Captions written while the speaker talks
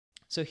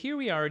So here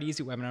we are at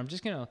EasyWebinar. I'm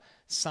just going to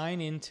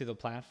sign into the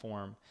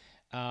platform.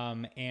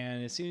 And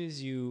as soon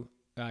as you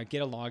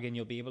get a login,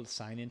 you'll be able to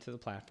sign into the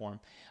platform.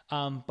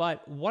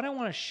 But what I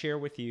want to share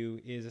with you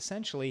is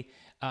essentially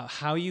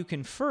how you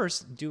can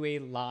first do a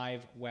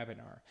live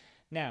webinar.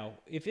 Now,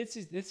 if this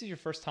is your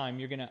first time,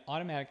 you're going to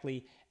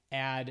automatically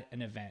add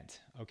an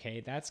event.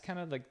 Okay, that's kind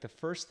of like the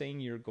first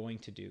thing you're going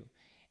to do.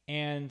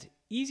 And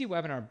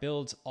EasyWebinar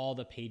builds all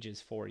the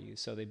pages for you.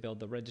 So they build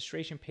the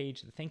registration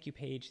page, the thank you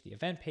page, the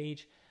event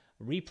page,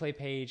 replay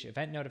page,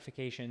 event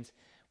notifications.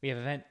 We have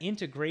event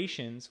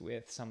integrations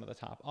with some of the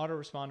top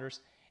autoresponders.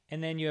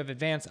 And then you have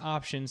advanced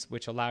options,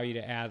 which allow you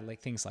to add like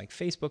things like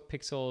Facebook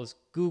pixels,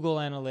 Google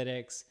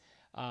Analytics,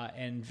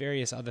 and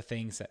various other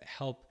things that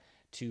help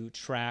to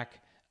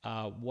track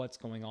what's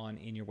going on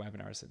in your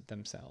webinars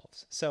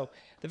themselves. So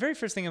the very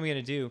first thing I'm going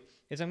to do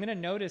is I'm going to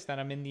notice that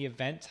I'm in the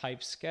event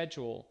type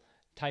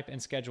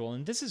and schedule.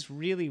 And this is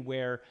really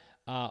where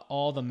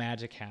all the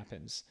magic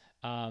happens.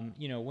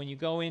 You know, when you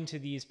go into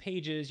these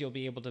pages, you'll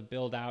be able to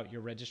build out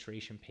your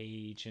registration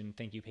page and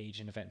thank you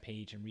page and event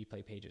page and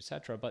replay page,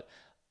 etc. But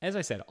as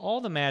I said,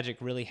 all the magic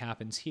really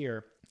happens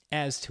here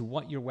as to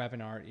what your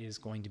webinar is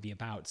going to be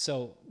about.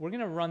 So we're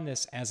going to run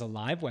this as a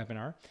live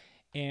webinar,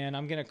 and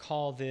I'm going to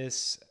call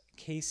this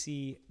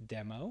KC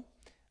Demo.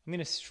 I'm going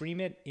to stream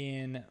it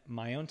in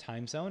my own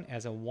time zone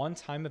as a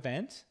one-time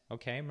event.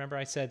 Okay, remember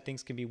I said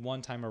things can be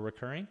one-time or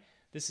recurring.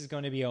 This is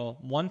going to be a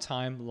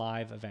one-time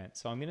live event.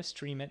 So I'm going to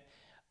stream it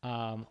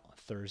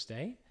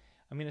Thursday.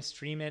 I'm going to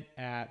stream it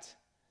at,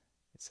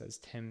 it says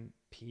 10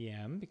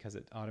 p.m. because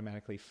it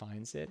automatically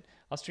finds it.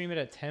 I'll stream it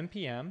at 10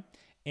 p.m.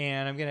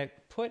 and I'm going to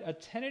put a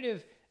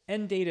tentative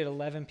end date at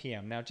 11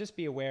 p.m. Now, just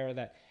be aware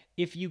that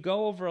if you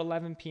go over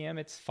 11 p.m.,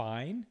 it's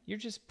fine. You're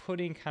just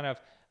putting kind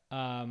of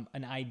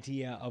an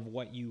idea of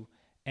what you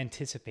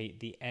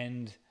anticipate the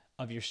end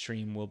of your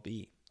stream will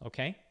be,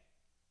 okay?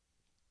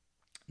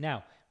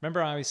 Now,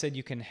 remember I always said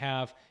you can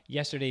have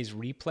yesterday's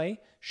replay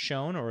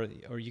shown, or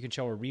you can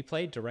show a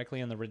replay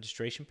directly on the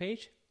registration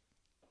page.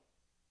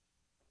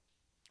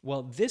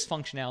 Well, this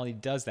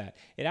functionality does that.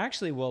 It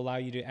actually will allow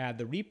you to add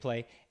the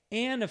replay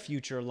and a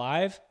future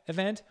live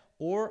event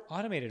or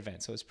automated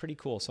event. So it's pretty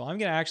cool. So I'm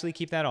going to actually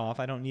keep that off.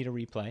 I don't need a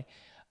replay.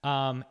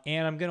 And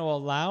I'm going to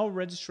allow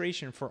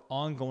registration for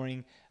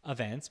ongoing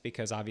events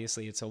because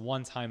obviously it's a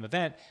one-time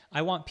event.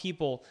 I want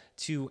people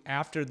to,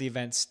 after the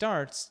event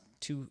starts,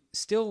 to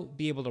still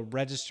be able to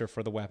register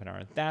for the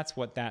webinar. That's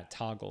what that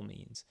toggle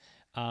means.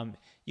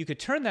 You could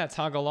turn that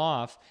toggle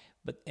off,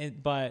 but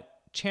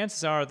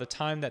chances are the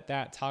time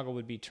that toggle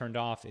would be turned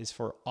off is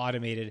for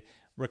automated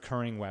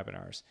recurring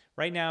webinars.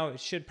 Right now, it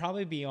should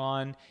probably be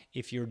on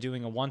if you're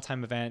doing a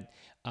one-time event,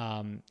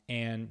 and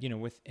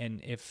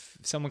if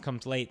someone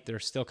comes late, they're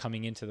still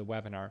coming into the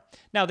webinar.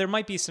 Now, there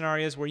might be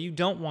scenarios where you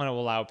don't want to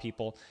allow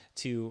people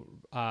to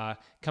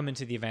come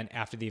into the event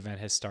after the event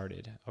has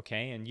started,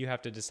 okay? And you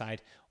have to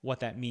decide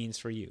what that means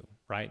for you,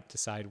 right?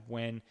 Decide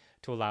when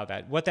to allow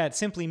that. What that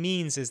simply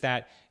means is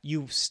that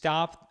you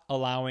stop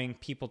allowing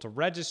people to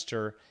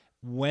register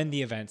when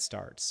the event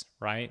starts,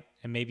 right?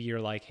 And maybe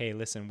you're like, hey,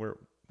 listen, we're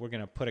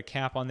going to put a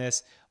cap on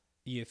this.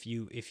 If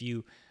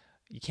you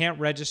can't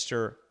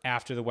register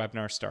after the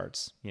webinar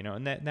starts,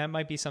 and that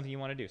might be something you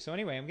want to do. So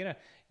anyway, I'm going to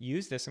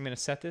use this. I'm going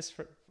to set this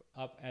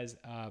up as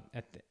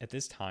at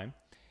this time.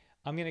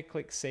 I'm going to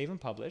click Save and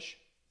Publish.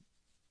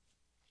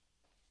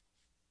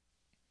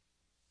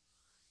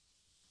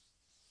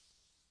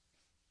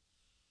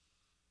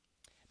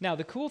 Now,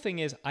 the cool thing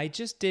is I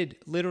just did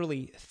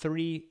literally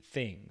 3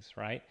 things,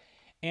 right?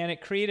 And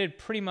it created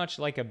pretty much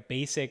like a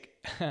basic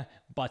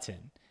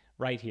button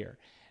right here.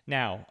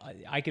 Now,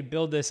 I could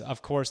build this,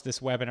 of course, this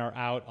webinar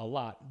out a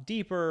lot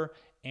deeper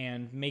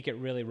and make it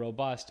really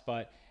robust,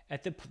 but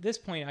at this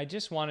point, I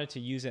just wanted to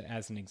use it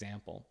as an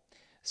example.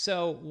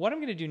 So what I'm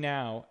going to do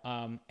now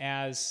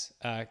as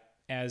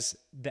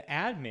the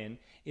admin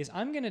is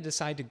I'm going to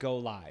decide to go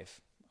live,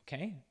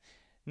 okay?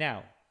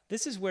 Now,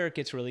 this is where it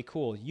gets really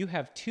cool. You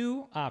have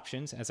 2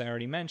 options, as I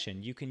already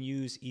mentioned. You can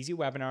use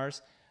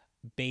EasyWebinar's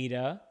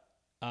beta,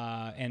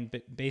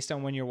 and based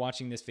on when you're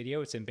watching this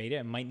video, it's in beta.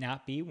 It might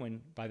not be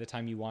by the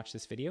time you watch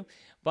this video,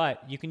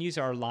 but you can use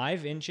our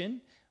live engine,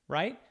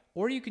 right?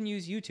 Or you can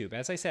use YouTube.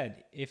 As I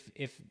said,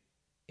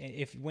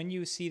 if when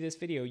you see this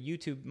video,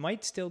 YouTube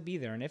might still be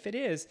there. And if it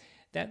is,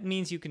 that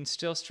means you can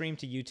still stream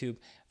to YouTube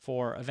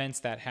for events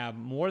that have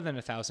more than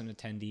 1,000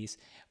 attendees.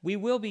 We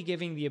will be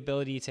giving the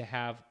ability to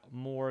have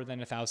more than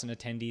 1,000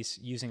 attendees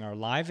using our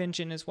live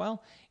engine as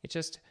well. It's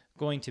just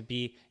going to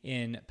be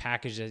in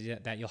packages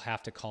that you'll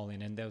have to call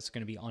in, and those are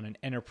going to be on an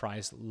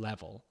enterprise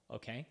level,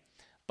 okay?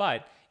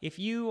 But if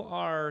you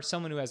are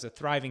someone who has a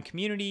thriving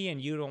community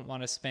and you don't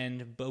want to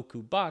spend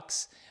boku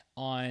bucks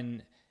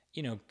on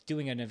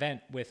doing an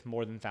event with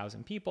more than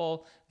 1,000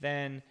 people,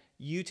 then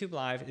YouTube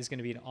Live is going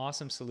to be an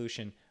awesome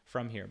solution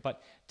from here.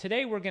 But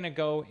today we're going to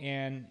go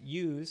and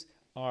use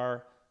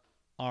our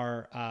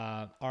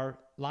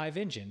live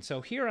engine.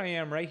 So here I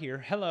am right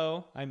here.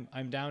 Hello,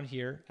 I'm down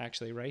here,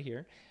 actually right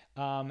here.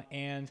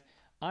 And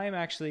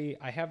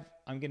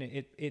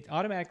it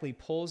automatically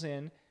pulls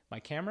in my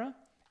camera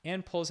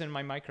and pulls in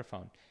my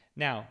microphone.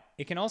 Now,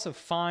 it can also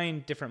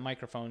find different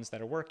microphones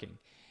that are working.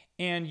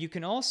 And you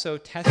can also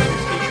test your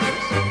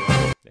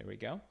speakers. There we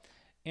go.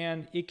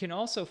 And it can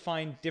also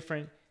find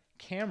different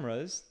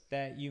cameras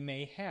that you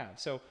may have.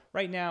 So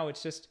right now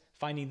it's just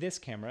finding this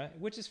camera,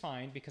 which is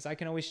fine because I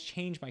can always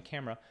change my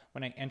camera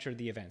when I enter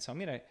the event. So I'm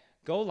going to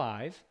go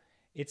live.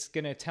 It's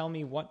going to tell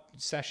me what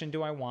session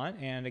do I want.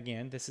 And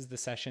again, this is the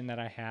session that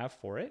I have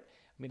for it.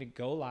 I'm going to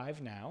go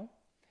live now.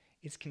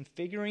 It's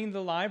configuring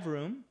the live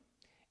room.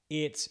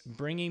 It's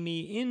bringing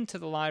me into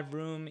the live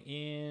room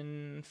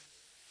in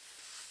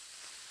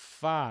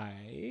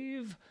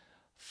 5,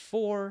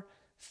 4,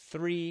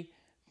 3,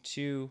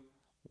 2,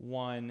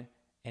 1.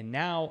 And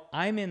now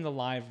I'm in the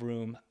live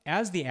room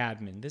as the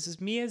admin. This is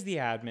me as the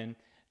admin.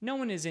 No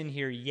one is in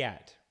here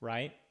yet,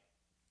 right?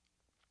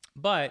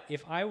 But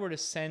if I were to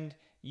send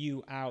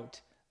you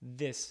out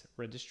this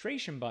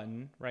registration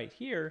button right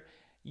here,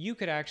 you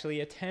could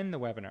actually attend the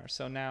webinar.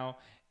 So now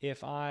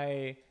if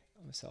I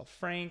myself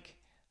Frank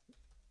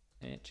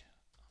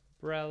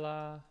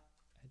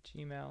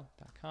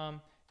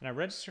umbrella@gmail.com and I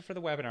register for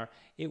the webinar,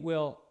 it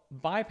will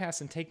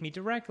bypass and take me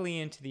directly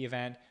into the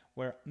event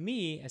where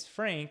me as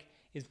Frank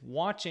is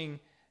watching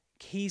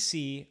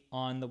Casey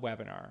on the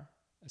webinar,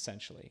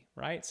 essentially,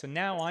 right? So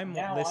now I'm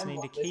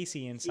listening to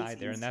Casey inside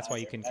there, and that's why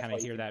you can kind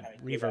of hear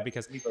that reverb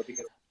because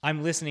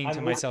I'm listening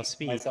to myself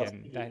speak,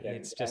 and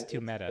it's just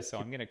too meta, so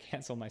I'm going to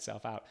cancel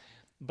myself out.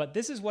 But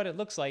this is what it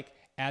looks like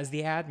as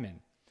the admin.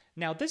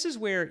 Now, this is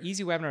where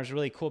EasyWebinar is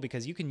really cool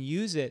because you can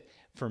use it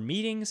for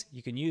meetings,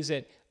 you can use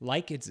it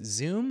like it's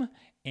Zoom,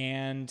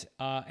 and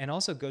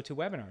also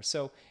GoToWebinar.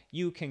 So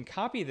you can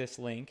copy this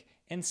link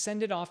and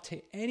send it off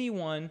to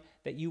anyone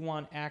that you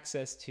want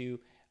access to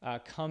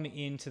come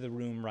into the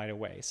room right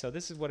away. So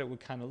this is what it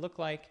would kind of look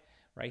like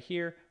right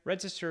here.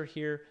 Register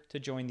here to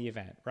join the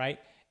event, right?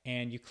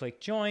 And you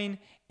click join,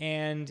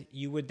 and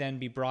you would then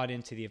be brought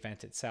into the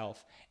event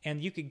itself.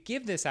 And you could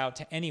give this out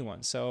to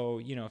anyone. So,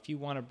 you know, if you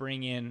want to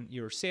bring in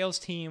your sales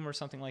team or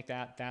something like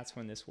that, that's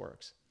when this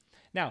works.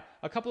 Now,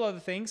 a couple other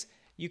things.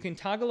 You can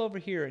toggle over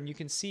here and you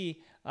can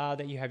see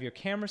that you have your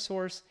camera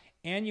source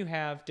and you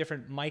have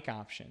different mic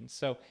options.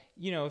 So,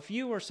 you know, if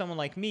you are someone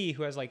like me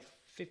who has like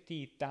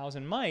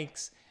 50,000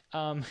 mics,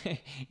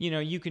 you know,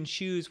 you can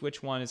choose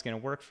which one is going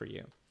to work for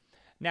you.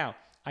 Now,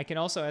 I can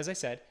also, as I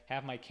said,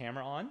 have my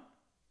camera on.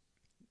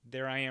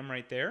 There I am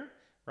right there,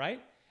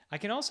 right? I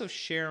can also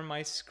share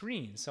my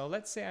screen. So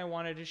let's say I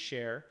wanted to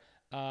share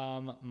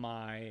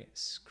my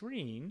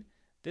screen.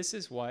 This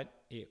is what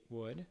it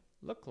would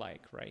look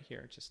like right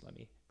here. Just let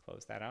me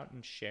close that out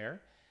and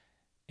share.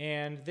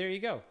 And there you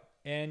go.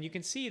 And you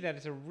can see that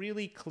it's a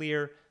really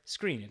clear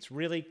screen. It's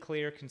really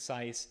clear,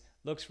 concise,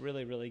 looks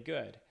really, really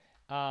good.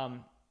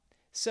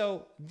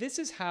 So this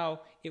is how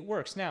it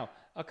works. Now,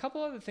 a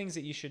couple other things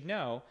that you should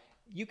know.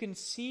 You can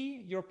see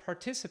your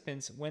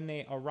participants when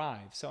they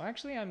arrive. So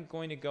actually, I'm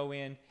going to go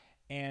in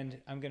and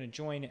I'm going to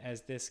join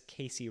as this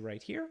Casey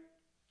right here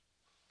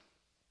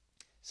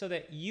so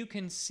that you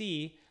can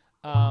see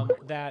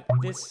that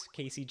this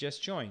Casey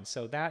just joined.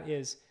 So that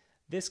is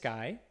this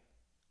guy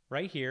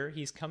right here.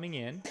 He's coming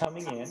in,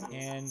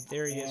 and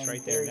there he is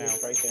right there. Now,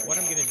 what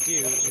I'm going to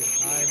do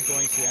is I'm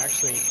going to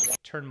actually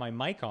turn my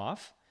mic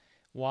off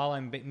while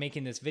I'm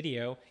making this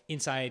video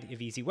inside of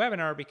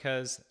EasyWebinar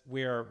because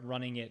we're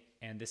running it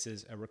and this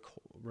is a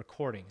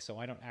recording, so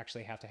I don't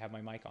actually have to have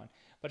my mic on.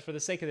 But for the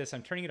sake of this,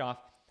 I'm turning it off.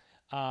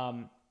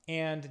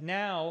 And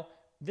now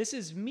this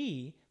is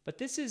me, but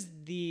this is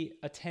the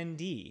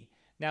attendee.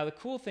 Now the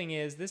cool thing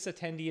is this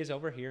attendee is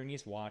over here and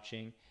he's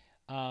watching.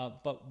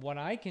 But what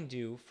I can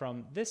do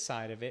from this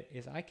side of it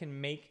is I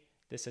can make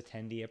this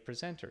attendee a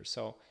presenter.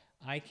 So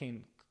I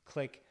can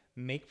click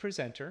Make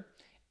Presenter,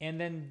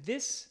 and then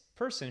this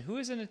person who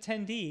is an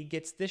attendee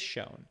gets this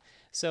shown.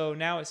 So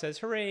now it says,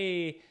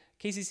 hooray,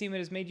 Casey Seaman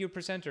has made you a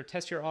presenter.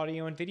 Test your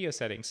audio and video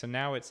settings. So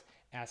now it's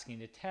asking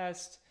to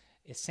test.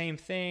 It's same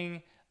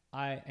thing.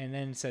 And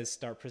then it says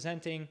start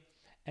presenting.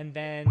 And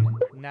then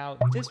now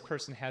this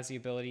person has the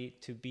ability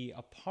to be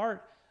a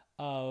part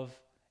of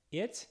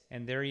it.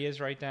 And there he is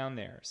right down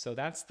there. So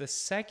that's the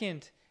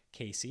second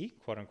Casey,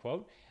 quote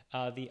unquote,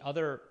 the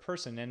other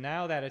person. And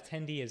now that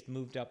attendee has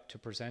moved up to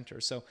presenter.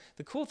 So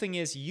the cool thing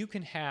is you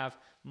can have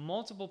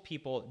multiple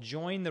people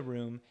join the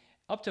room,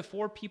 up to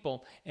 4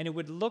 people, and it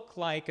would look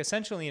like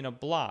essentially in a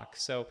block.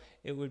 So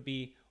it would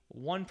be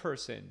 1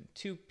 person,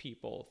 2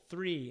 people,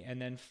 3, and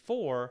then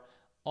 4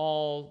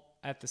 all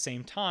at the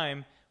same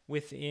time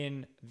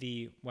within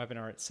the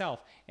webinar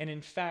itself. And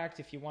in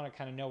fact, if you want to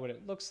kind of know what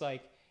it looks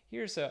like,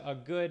 here's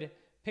a good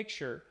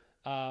picture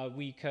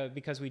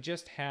because we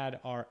just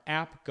had our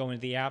app go into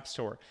the App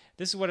Store.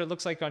 This is what it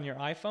looks like on your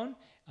iPhone.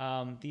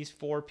 These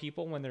 4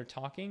 people when they're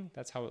talking,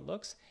 that's how it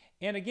looks.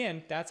 And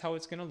again, that's how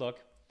it's going to look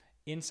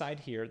inside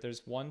here.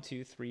 There's 1,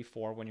 2, 3,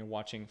 4 when you're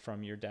watching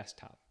from your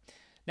desktop.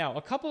 Now,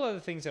 a couple other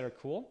things that are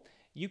cool.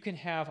 You can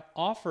have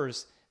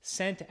offers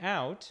sent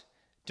out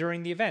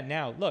during the event.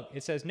 Now, look,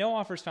 it says no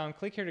offers found.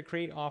 Click here to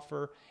create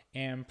offer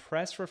and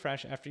press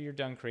refresh after you're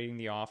done creating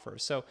the offer.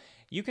 So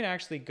you can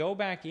actually go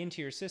back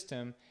into your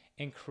system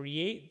and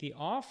create the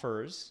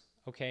offers,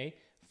 okay,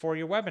 for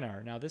your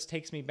webinar. Now this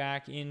takes me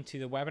back into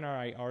the webinar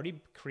I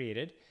already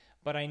created,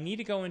 but I need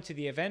to go into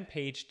the event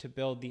page to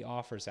build the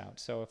offers out.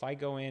 So if I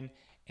go in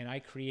and I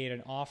create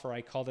an offer,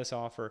 I call this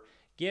offer,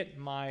 get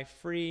my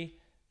free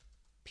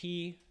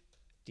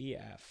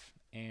PDF.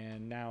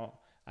 And now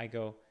I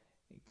go,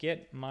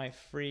 get my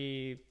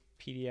free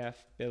PDF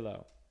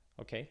below.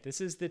 Okay, this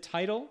is the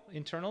title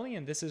internally,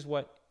 and this is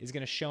what is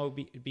going to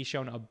be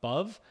shown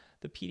above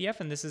the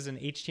PDF. And this is an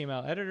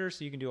HTML editor,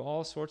 so you can do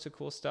all sorts of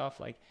cool stuff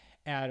like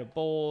add a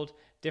bold,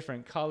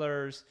 different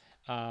colors,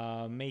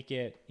 make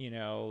it,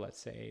 let's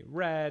say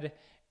red,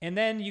 and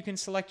then you can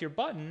select your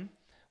button,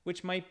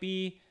 which might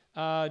be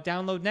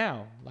download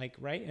now,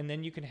 right? And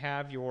then you can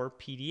have your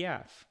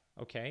PDF.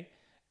 Okay,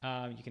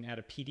 you can add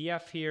a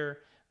PDF here.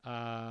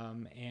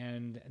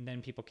 And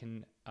then people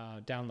can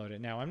download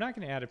it. Now, I'm not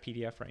going to add a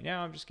PDF right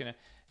now. I'm just going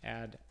to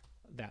add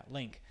that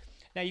link.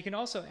 Now, you can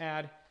also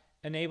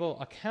enable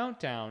a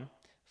countdown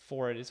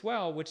for it as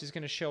well, which is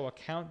going to show a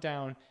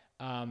countdown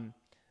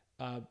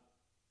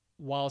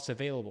while it's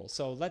available.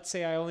 So let's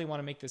say I only want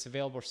to make this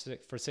available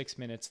for 6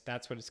 minutes.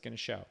 That's what it's going to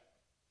show.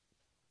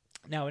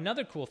 Now,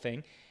 another cool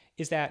thing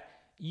is that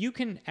you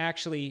can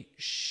actually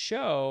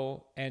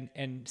show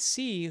and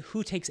see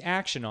who takes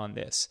action on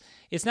this.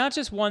 It's not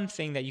just one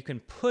thing that you can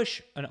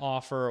push an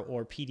offer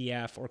or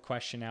PDF or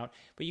question out,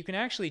 but you can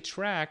actually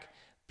track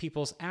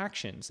people's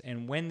actions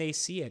and when they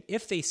see it,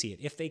 if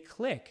they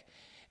click.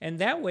 And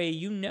that way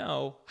you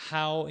know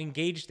how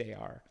engaged they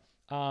are.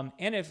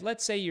 And if,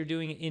 let's say, you're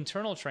doing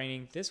internal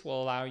training, this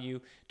will allow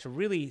you to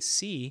really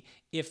see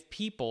if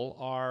people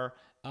are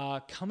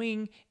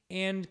coming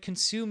and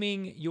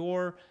consuming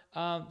your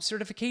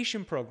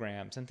certification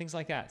programs and things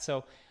like that.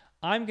 So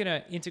I'm going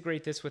to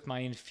integrate this with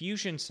my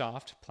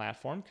Infusionsoft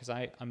platform because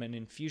I'm an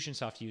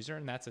Infusionsoft user,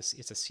 and it's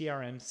a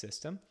CRM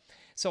system.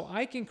 So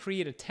I can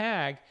create a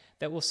tag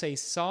that will say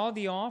saw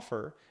the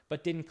offer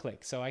but didn't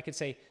click. So I could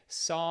say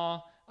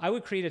I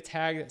would create a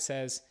tag that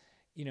says,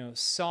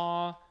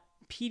 saw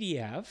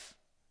PDF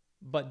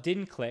but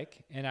didn't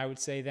click, and I would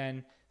say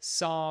then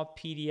saw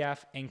PDF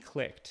and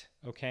clicked,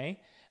 okay?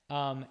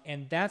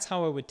 And that's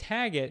how I would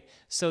tag it.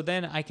 So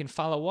then I can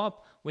follow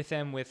up with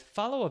them with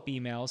follow-up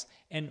emails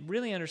and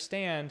really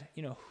understand,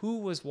 who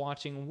was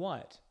watching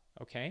what,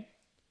 okay?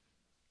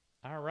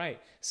 All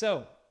right.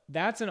 So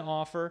that's an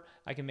offer.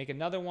 I can make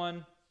another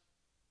one.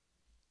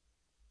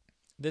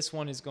 This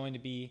one is going to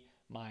be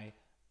my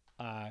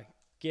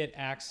get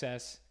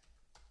access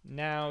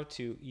now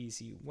to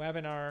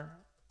EasyWebinar.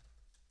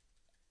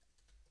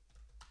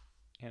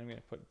 And I'm going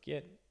to put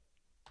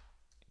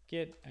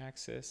get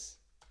access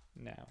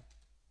now.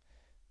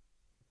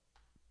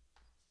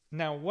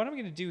 Now, what I'm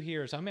going to do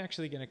here is I'm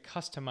actually going to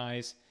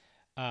customize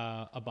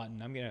a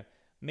button. I'm going to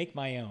make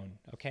my own,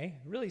 okay?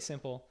 Really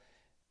simple.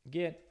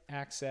 Get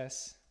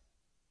access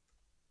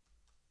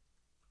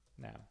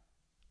now.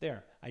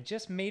 There. I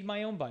just made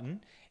my own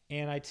button,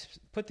 and I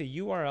put the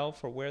URL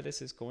for where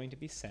this is going to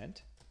be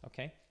sent,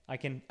 okay? I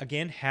can,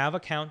 again, have a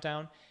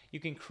countdown. You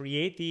can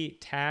create the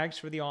tags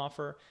for the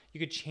offer. You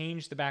could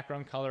change the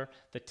background color,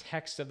 the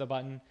text of the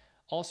button,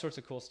 all sorts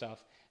of cool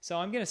stuff. So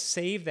I'm going to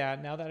save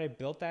that. Now that I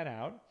built that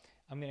out,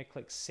 I'm going to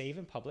click Save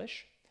and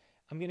Publish.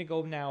 I'm going to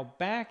go now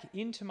back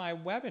into my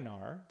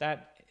webinar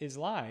that is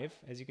live.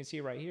 As you can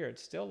see right here,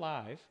 it's still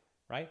live,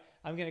 right?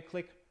 I'm going to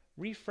click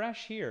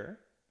Refresh here,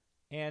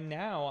 and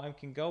now I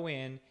can go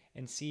in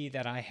and see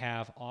that I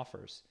have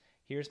offers.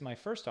 Here's my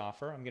first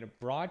offer. I'm going to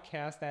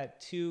broadcast that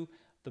to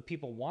the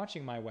people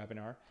watching my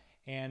webinar,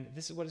 and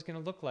this is what it's going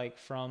to look like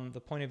from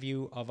the point of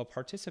view of a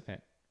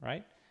participant,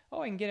 right?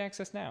 Oh, I can get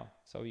access now.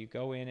 So you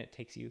go in, it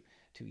takes you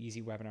to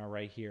EasyWebinar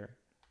right here,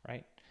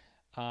 right?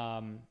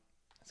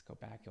 Let's go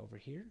back over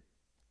here.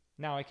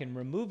 Now I can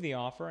remove the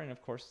offer, and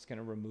of course it's going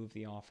to remove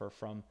the offer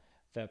from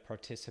the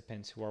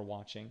participants who are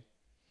watching.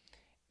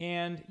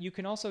 And you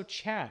can also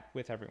chat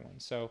with everyone.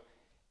 So,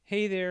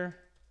 hey there,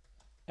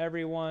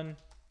 everyone,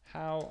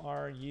 how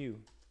are you,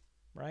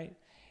 right?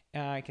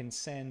 And I can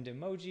send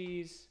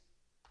emojis,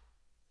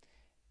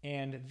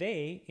 and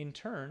they, in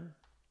turn,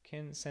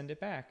 can send it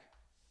back.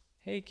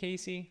 Hey,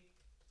 Casey,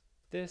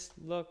 this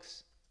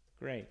looks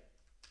great.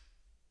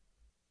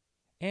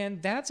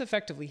 And that's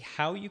effectively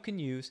how you can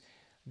use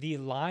the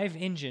live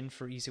engine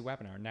for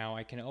EasyWebinar. Now,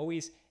 I can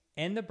always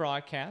end the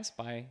broadcast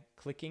by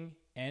clicking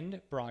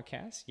End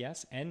Broadcast.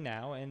 Yes, End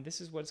Now. And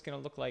this is what it's going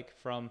to look like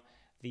from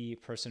the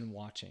person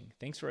watching.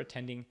 Thanks for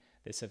attending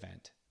this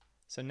event.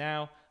 So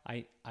now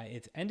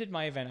it's ended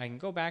my event. I can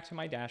go back to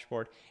my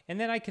dashboard, and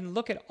then I can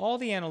look at all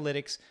the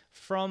analytics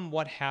from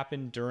what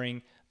happened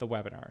during the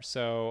webinar.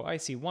 So I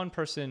see one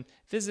person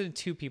visited,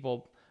 2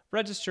 people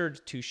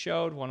registered, 2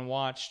 showed, 1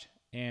 watched,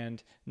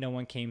 and no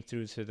one came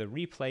through to the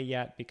replay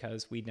yet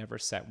because we never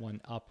set one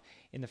up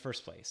in the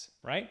first place,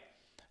 right?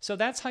 So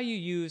that's how you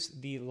use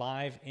the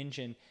live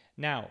engine.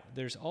 Now,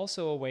 there's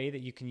also a way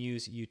that you can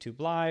use YouTube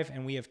Live,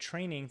 and we have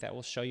training that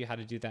will show you how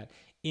to do that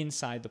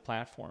inside the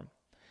platform.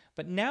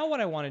 But now what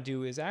I want to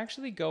do is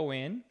actually go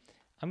in.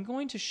 I'm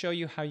going to show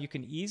you how you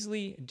can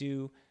easily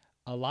do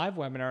a live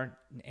webinar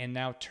and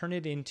now turn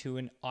it into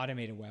an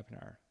automated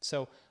webinar.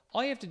 So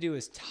all you have to do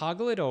is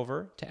toggle it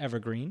over to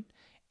Evergreen.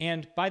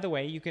 And by the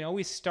way, you can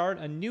always start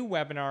a new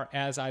webinar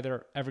as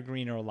either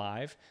Evergreen or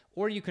live,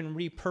 or you can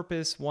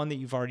repurpose one that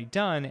you've already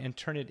done and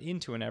turn it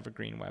into an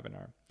Evergreen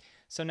webinar.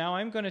 So now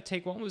I'm going to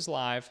take what was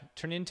live,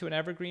 turn it into an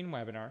Evergreen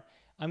webinar.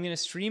 I'm going to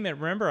stream it.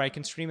 Remember, I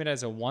can stream it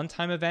as a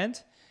one-time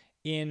event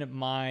in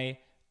my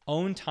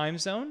own time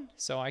zone.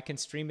 So I can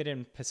stream it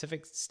in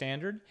Pacific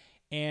Standard,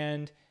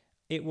 and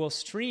it will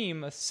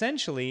stream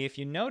essentially, if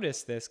you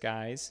notice this,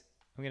 guys,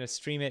 I'm going to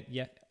stream it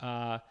yet.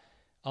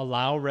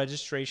 Allow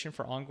registration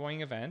for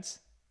ongoing events.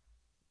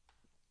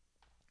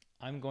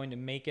 I'm going to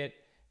make it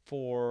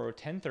for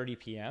 10:30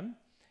 p.m.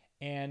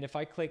 And if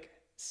I click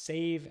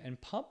save and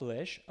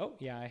publish, oh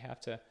yeah, I have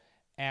to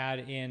add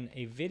in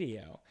a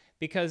video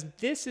because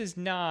this is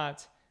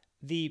not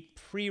the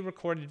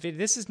pre-recorded video.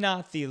 This is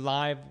not the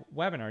live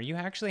webinar. You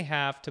actually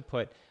have to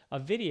put a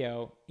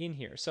video in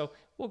here. So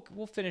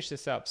we'll finish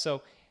this up.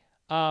 So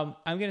I'm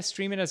going to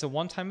stream it as a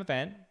one-time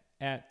event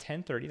at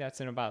 10:30.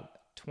 That's in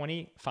about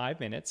 25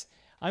 minutes.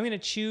 I'm going to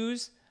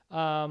choose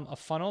a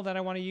funnel that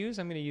I want to use.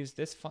 I'm going to use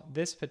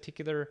this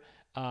particular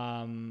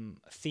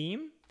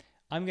theme.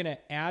 I'm going to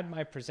add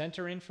my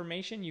presenter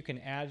information. You can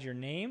add your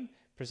name,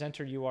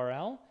 presenter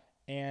URL,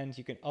 and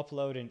you can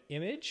upload an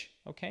image,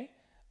 okay,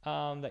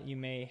 that you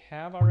may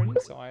have already.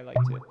 So I like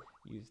to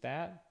use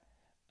that.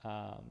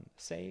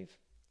 Save,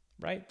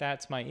 right?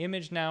 That's my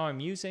image now I'm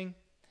using.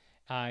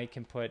 I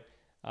can put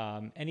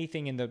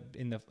anything in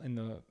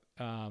the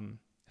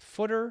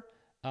footer.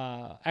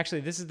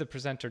 Actually, this is the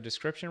presenter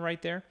description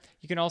right there.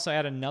 You can also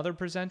add another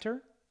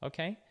presenter,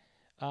 okay,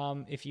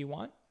 if you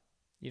want.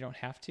 You don't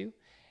have to.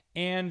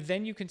 And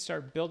then you can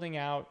start building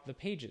out the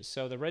pages.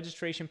 So the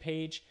registration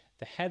page,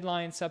 the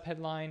headline,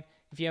 subheadline,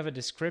 if you have a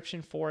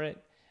description for it,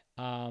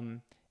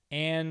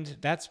 and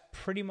that's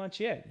pretty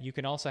much it. You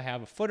can also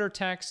have a footer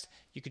text.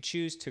 You could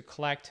choose to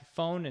collect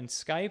phone and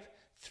Skype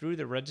through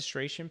the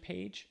registration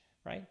page,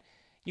 right?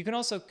 You can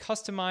also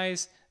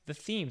customize the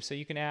theme. So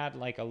you can add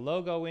like a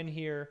logo in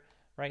here,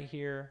 right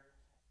here,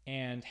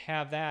 and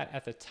have that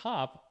at the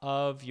top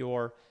of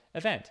your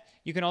event.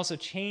 You can also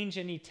change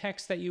any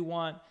text that you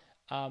want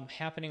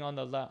happening on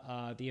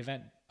the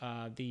event,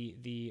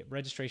 the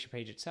registration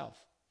page itself.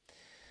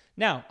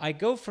 Now, I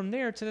go from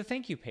there to the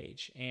thank you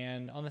page.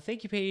 And on the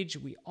thank you page,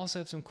 we also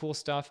have some cool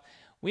stuff.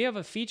 We have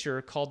a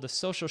feature called the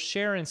social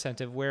share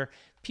incentive where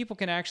people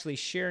can actually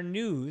share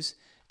news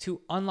to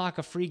unlock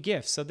a free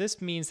gift. So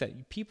this means that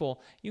you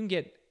can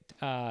get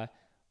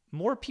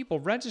more people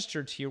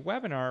registered to your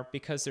webinar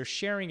because they're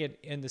sharing it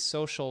in the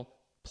social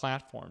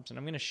platforms. And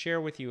I'm going to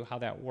share with you how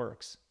that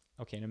works,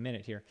 okay, in a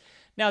minute here.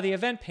 Now, the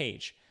event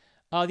page.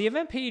 The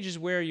event page is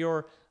where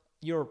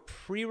your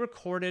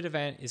pre-recorded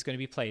event is going to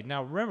be played.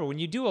 Now, remember, when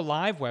you do a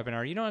live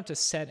webinar, you don't have to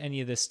set any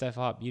of this stuff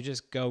up. You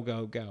just go,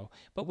 go, go.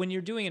 But when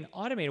you're doing an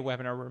automated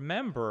webinar,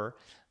 remember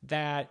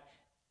that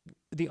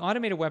the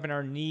automated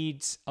webinar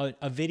needs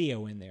a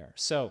video in there.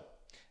 So,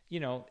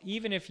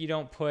 even if you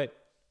don't put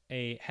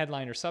a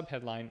headline or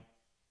subheadline,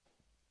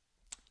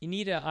 you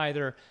need to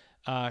either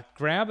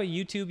grab a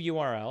YouTube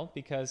URL,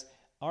 because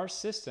our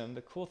system,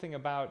 the cool thing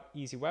about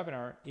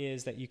EasyWebinar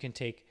is that you can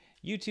take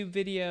YouTube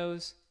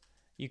videos,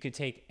 you could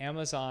take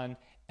Amazon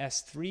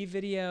S3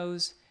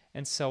 videos,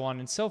 and so on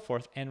and so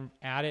forth, and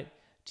add it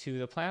to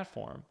the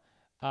platform.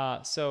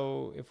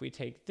 So if we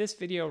take this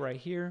video right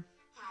here.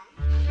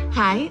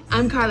 Hi,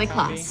 I'm Carly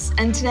Kloss,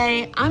 and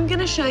today I'm going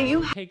to show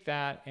you. Take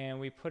that and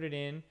we put it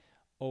in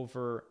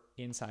over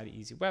inside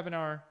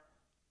EasyWebinar,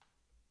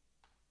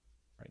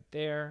 right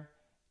there,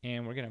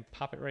 and we're going to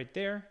pop it right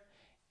there.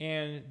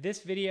 And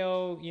this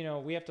video,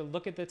 we have to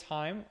look at the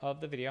time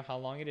of the video, how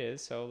long it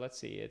is. So let's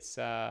see, it's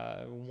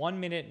 1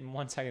 minute and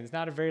 1 second. It's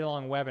not a very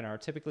long webinar.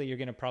 Typically, you're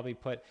going to probably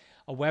put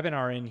a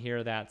webinar in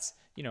here that's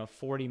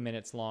 40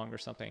 minutes long or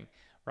something,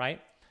 right?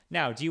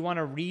 Now, do you want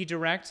to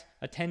redirect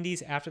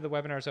attendees after the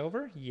webinar is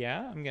over?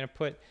 Yeah, I'm going to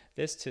put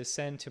this to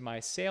send to my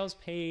sales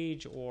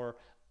page or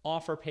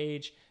offer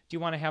page. Do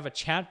you want to have a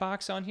chat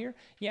box on here?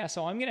 Yeah,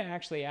 so I'm going to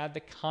actually add the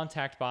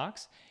contact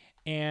box.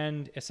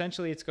 And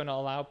essentially, it's going to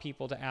allow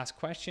people to ask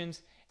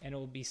questions, and it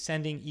will be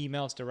sending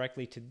emails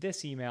directly to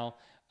this email,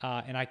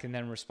 and I can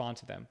then respond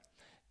to them.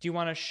 Do you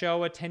want to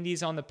show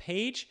attendees on the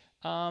page?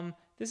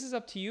 This is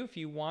up to you if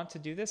you want to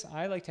do this.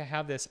 I like to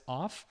have this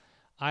off.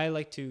 I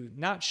like to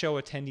not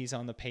show attendees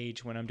on the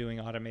page when I'm doing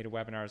automated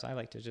webinars. I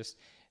like to just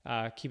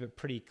keep it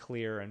pretty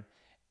clear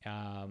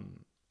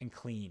and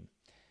clean.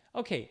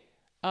 Okay,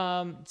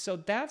 so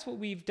that's what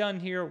we've done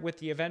here with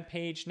the event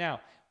page.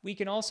 Now, we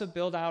can also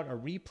build out a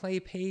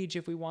replay page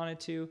if we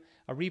wanted to.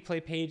 A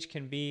replay page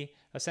can be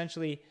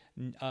essentially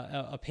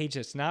a page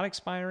that's not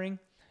expiring.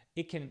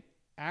 It can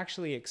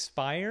actually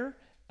expire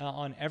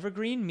on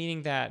Evergreen,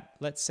 meaning that,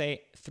 let's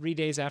say, 3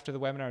 days after the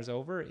webinar is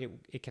over,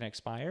 it can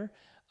expire.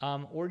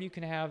 Or you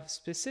can have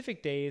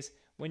specific days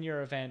when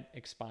your event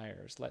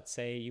expires. Let's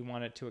say you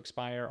want it to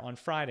expire on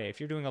Friday. If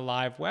you're doing a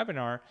live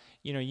webinar,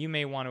 you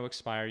may want to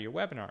expire your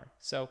webinar.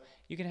 So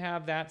you can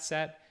have that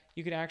set.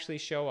 you could actually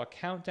show a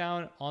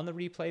countdown on the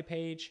replay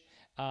page.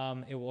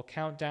 It will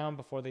count down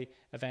before the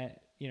event,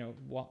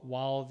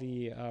 while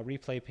the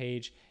replay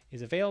page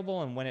is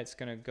available and when it's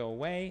going to go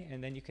away.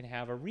 And then you can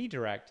have a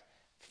redirect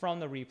from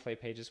the replay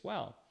page as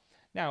well.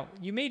 Now,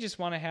 you may just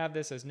want to have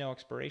this as no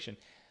expiration,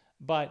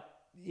 but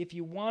if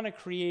you want to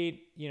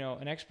create,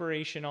 an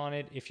expiration on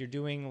it, if you're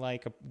doing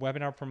like a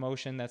webinar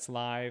promotion that's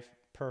live,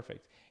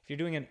 perfect. If you're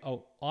doing an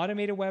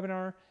automated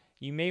webinar,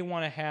 you may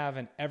want to have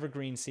an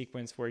evergreen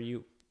sequence where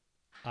you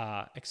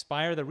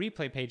expire the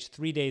replay page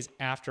 3 days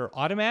after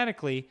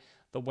automatically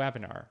the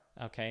webinar,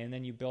 okay? And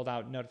then you build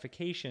out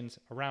notifications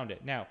around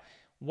it. Now,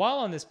 while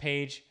on this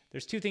page,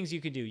 there's two things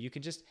you can do. You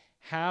can just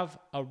have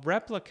a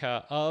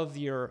replica of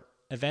your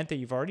event that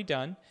you've already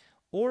done,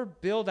 or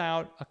build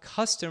out a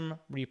custom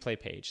replay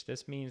page.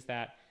 This means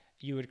that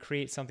you would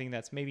create something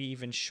that's maybe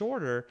even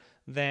shorter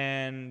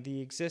than the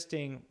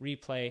existing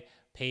replay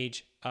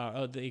page,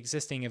 the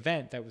existing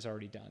event that was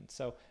already done.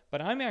 So,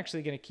 but I'm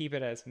actually going to keep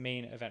it as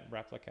main event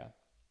replica.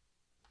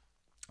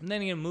 I'm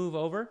then going to move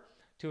over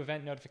to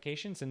event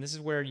notifications, and this is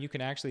where you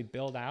can actually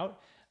build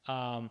out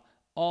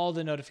all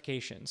the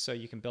notifications. So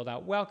you can build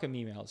out welcome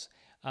emails,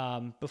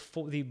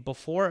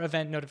 before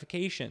event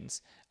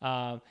notifications,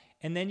 and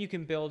then you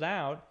can build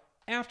out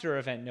after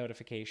event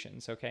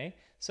notifications, okay?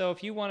 So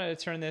if you wanted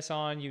to turn this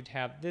on, you'd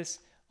have this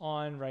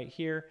on right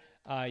here.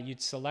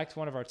 You'd select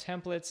one of our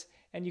templates,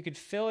 and you could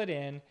fill it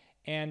in,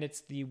 and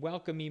it's the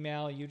welcome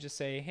email. You just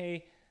say,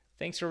 hey,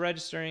 thanks for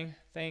registering.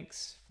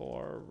 Thanks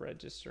for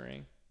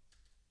registering,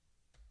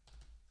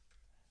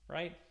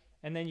 right?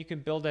 And then you can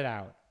build it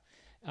out.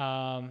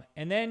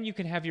 And then you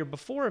can have your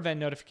before event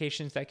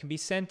notifications that can be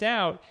sent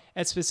out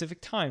at specific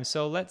times.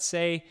 So let's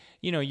say,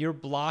 you're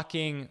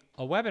blocking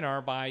a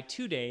webinar by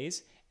 2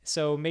 days.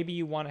 So maybe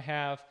you want to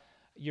have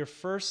your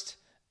first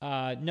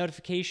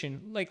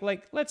notification, like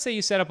let's say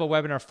you set up a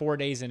webinar 4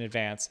 days in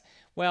advance.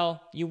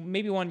 Well, you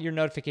maybe want your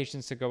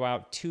notifications to go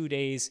out 2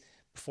 days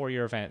before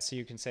your event. So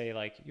you can say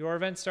like, your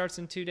event starts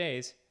in 2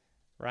 days,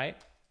 right?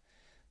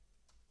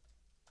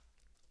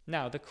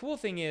 Now, the cool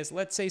thing is,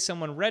 let's say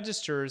someone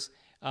registers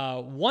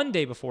 1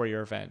 day before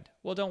your event.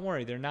 Well, don't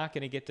worry, they're not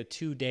going to get the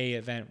 2-day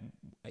event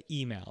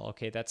email,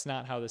 okay? That's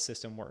not how the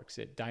system works.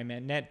 It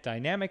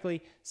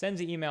dynamically sends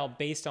the email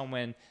based on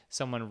when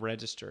someone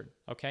registered,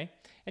 okay?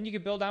 And you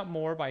can build out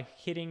more by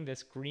hitting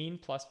this green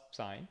plus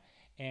sign,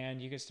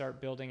 and you can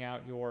start building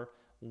out your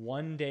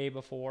 1 day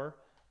before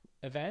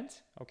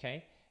event,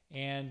 okay?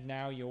 And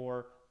now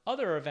your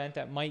other event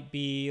that might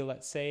be,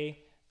 let's say,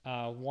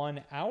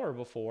 1 hour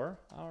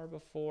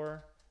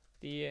before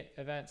the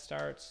event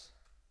starts,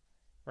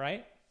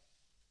 right?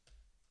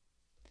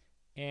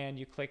 And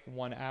you click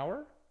 1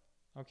 hour,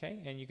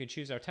 okay? And you can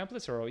choose our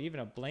templates or even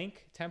a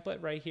blank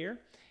template right here,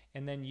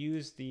 and then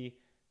use the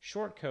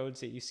short codes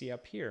that you see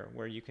up here,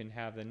 where you can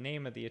have the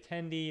name of the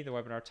attendee, the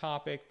webinar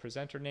topic,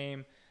 presenter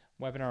name,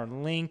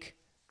 webinar link,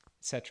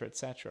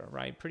 etc.,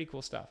 right? Pretty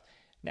cool stuff.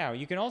 Now,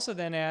 you can also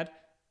then add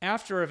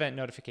after event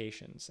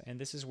notifications, and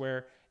this is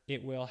where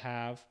it will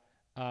have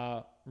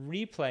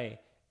replay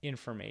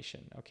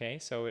information, okay?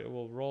 So it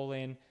will roll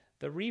in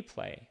the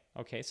replay,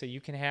 okay? So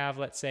you can have,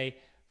 let's say,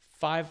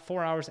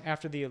 4 hours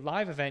after the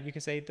live event, you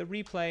can say the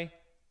replay,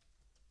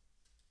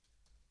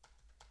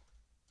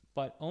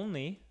 but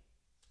only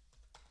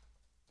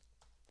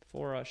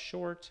for a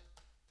short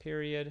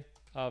period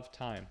of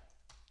time.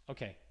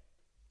 Okay,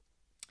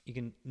 you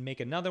can make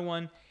another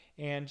one,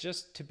 and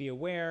just to be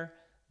aware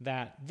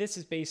that this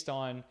is based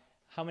on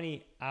how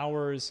many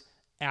hours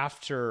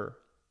after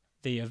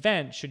the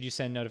event should you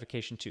send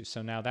notification to.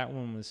 So now that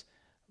one was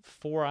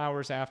 4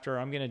 hours after.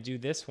 I'm going to do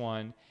this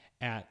one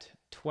at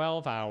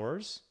 12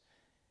 hours.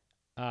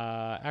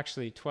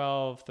 Actually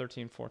 12,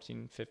 13,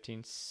 14,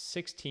 15,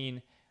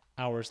 16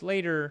 hours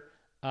later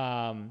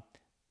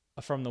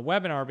from the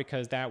webinar,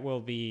 because that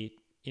will be,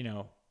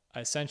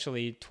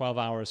 essentially 12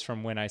 hours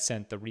from when I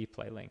sent the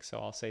replay link. So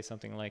I'll say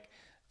something like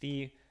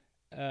the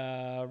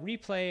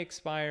replay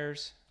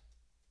expires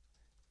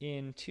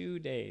in 2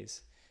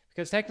 days,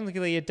 because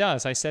technically it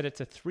does. I set it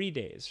to 3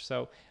 days.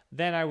 So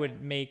then I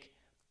would make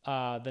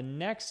the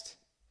next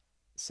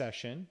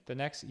session, the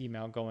next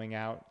email going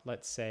out,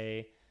 let's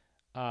say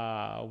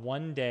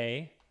 1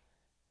 day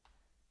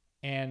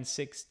and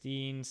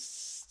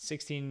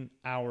 16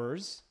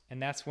 hours,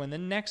 and that's when the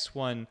next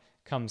one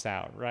comes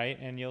out, right?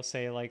 And you'll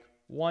say like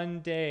 1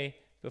 day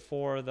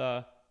before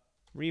the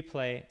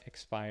replay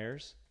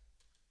expires.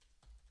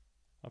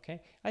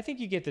 Okay, I think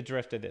you get the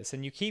drift of this,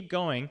 and you keep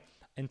going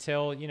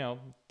until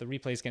the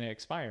replay is going to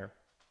expire.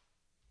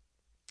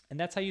 And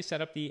that's how you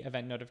set up the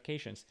event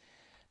notifications.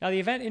 Now, the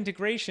event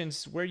integrations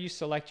is where you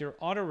select your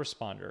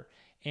autoresponder.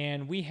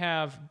 And we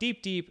have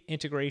deep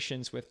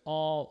integrations with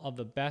all of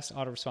the best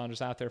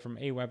autoresponders out there, from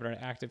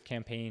Awebinar,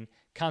 ActiveCampaign,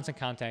 Constant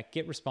Contact,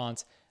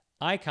 GetResponse,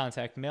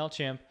 iContact,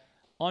 MailChimp,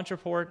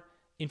 Ontraport,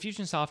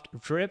 Infusionsoft,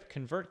 Drip,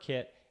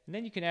 ConvertKit, and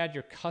then you can add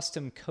your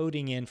custom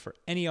coding in for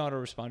any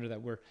autoresponder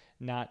that we're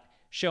not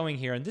showing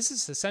here. And this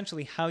is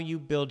essentially how you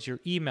build your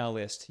email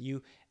list.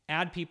 You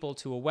add people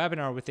to a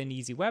webinar within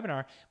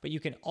EasyWebinar, but you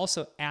can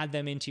also add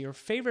them into your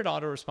favorite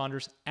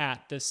autoresponders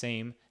at the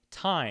same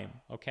time,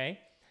 okay?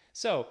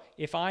 So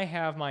if I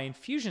have my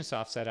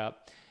Infusionsoft set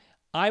up,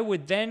 I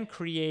would then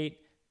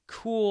create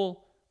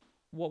cool,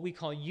 what we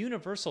call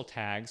universal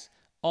tags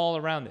all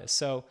around this.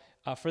 So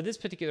for this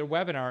particular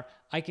webinar,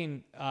 I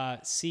can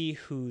see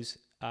who's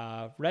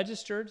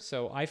registered.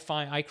 So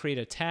I create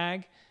a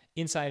tag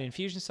inside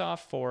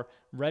Infusionsoft for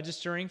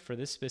registering for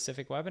this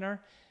specific webinar.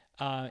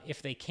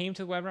 If they came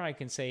to the webinar, I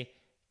can say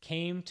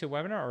came to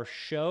webinar or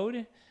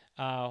showed.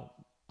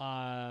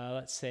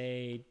 Let's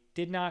say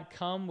did not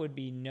come would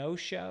be no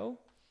show.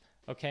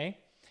 Okay.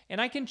 And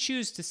I can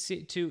choose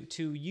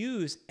to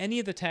use any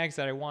of the tags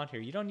that I want here.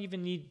 You don't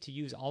even need to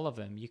use all of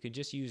them. You could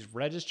just use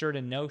registered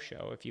and no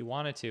show if you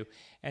wanted to.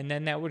 And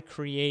then that would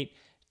create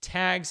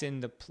tags in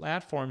the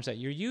platforms that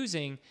you're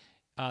using,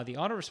 the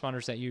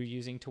autoresponders that you're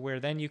using, to where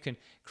then you can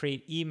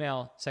create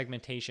email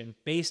segmentation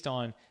based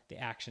on the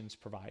actions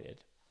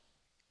provided.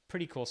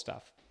 Pretty cool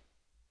stuff.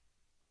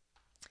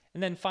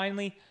 And then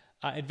finally,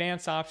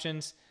 advanced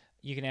options.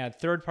 You can add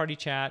third-party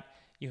chat.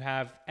 You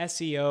have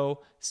SEO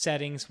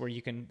settings where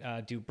you can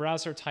do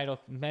browser title,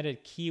 meta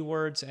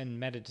keywords, and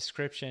meta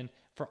description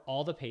for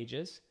all the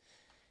pages.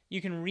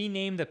 You can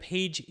rename the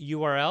page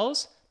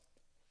URLs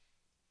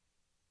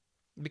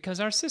because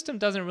our system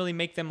doesn't really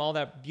make them all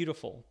that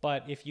beautiful.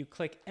 But if you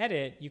click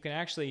edit, you can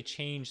actually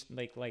change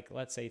like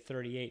let's say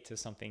 38 to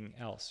something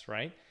else,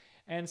 right?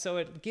 And so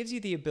it gives you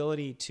the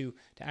ability to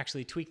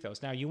actually tweak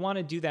those. Now you want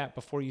to do that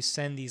before you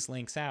send these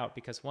links out,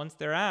 because once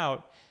they're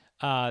out,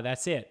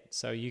 that's it.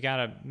 So you got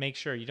to make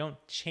sure you don't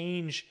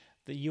change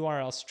the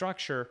URL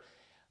structure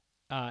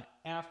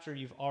after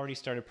you've already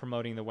started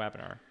promoting the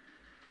webinar.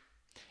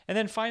 And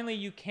then finally,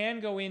 you can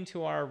go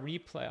into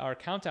our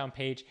countdown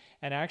page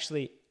and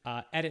actually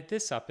edit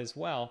this up as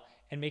well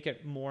and make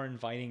it more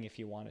inviting if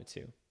you wanted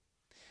to.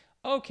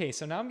 Okay,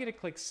 so now I'm going to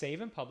click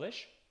Save and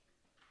Publish.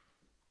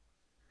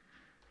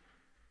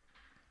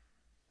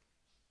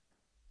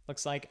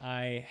 Looks like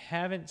I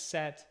haven't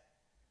set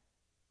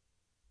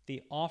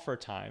the offer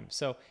time.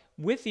 So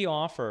with the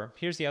offer,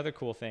 here's the other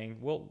cool thing.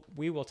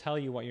 We will tell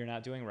you what you're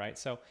not doing right.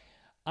 So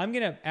I'm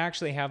going to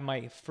actually have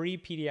my free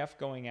PDF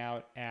going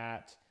out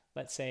at,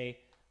 let's say,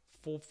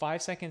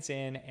 5 seconds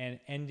in and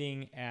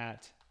ending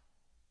at,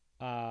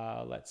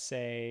 let's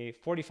say,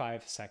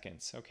 45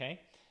 seconds,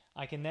 okay?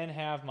 I can then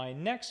have my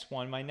next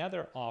one, my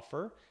another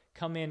offer,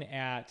 come in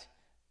at,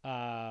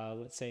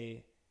 let's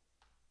say,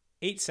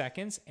 8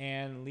 seconds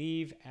and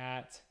leave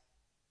at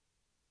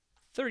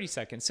 30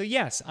 seconds. So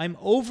yes, I'm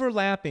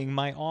overlapping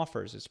my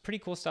offers. It's pretty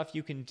cool stuff.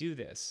 You can do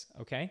this,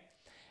 okay?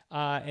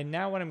 And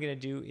now what I'm going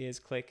to do is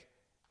click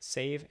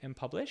Save and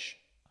Publish.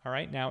 All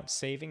right, now it's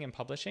saving and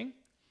publishing.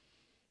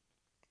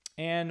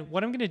 And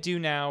what I'm going to do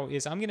now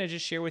is I'm going to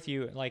just share with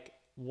you like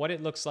what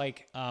it looks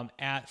like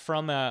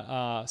from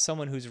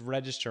someone who's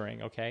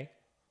registering, okay?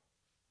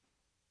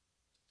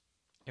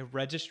 A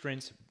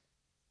registrant's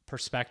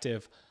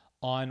perspective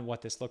on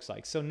what this looks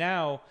like. So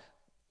now,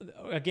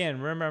 again,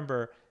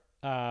 remember,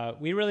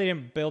 we really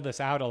didn't build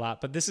this out a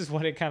lot, but this is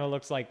what it kind of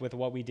looks like with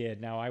what we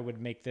did. Now, I would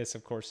make this,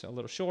 of course, a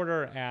little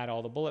shorter, add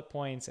all the bullet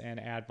points,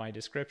 and add my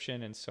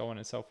description, and so on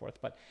and so forth.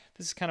 But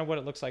this is kind of what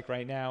it looks like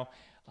right now.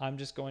 I'm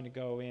just going to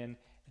go in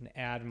and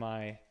add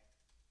my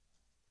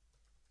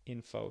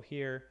info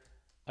here.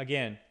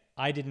 Again,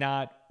 I did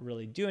not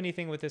really do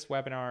anything with this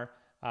webinar,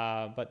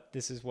 but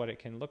this is what it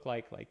can look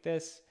like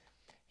this.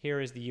 Here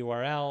is the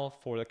URL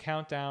for the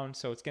countdown.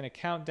 So it's going to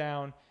count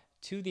down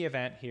to the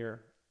event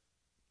here.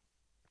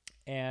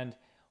 And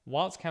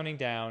while it's counting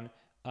down,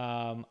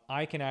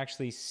 I can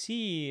actually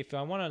see, if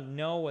I want to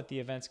know what the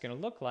event's going to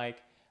look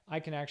like, I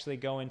can actually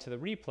go into the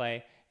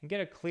replay and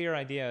get a clear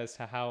idea as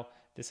to how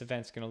this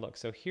event's going to look.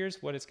 So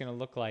here's what it's going to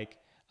look like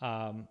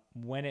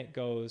when it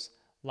goes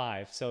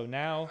live. So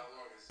now...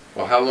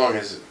 Well, how long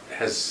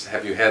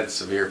have you had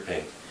severe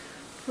pain?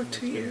 For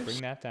 2 years.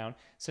 Bring that down.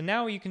 So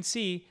now you can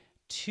see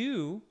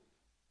 2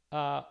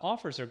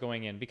 offers are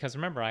going in, because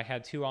remember, I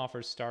had 2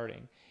 offers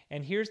starting.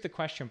 And here's the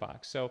question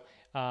box. So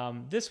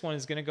this one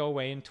is going to go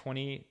away in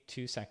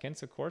 22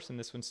 seconds, of course, and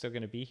this one's still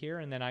going to be here.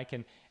 And then I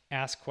can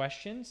ask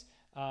questions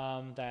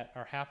that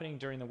are happening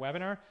during the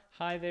webinar.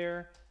 Hi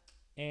there.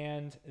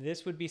 And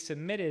this would be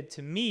submitted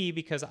to me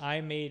because I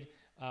made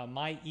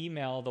my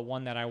email the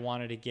one that I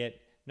wanted to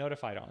get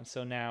notified on.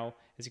 So now,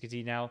 as you can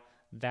see, now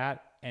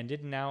that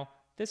ended. Now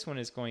this one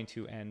is going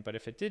to end. But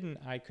if it didn't,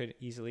 I could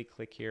easily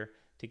click here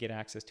to get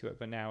access to it,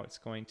 but now it's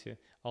going to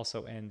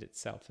also end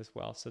itself as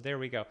well. So there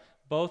we go.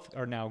 Both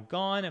are now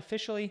gone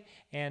officially,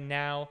 and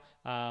now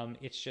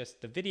it's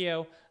just the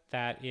video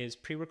that is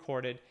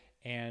pre-recorded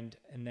and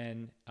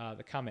then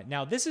the comment.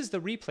 Now this is the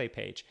replay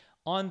page.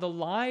 On the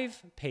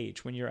live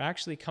page, when you're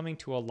actually coming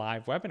to a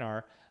live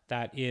webinar,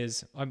 that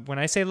is, when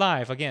I say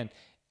live, again,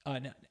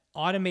 an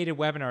automated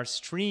webinar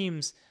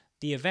streams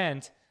the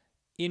event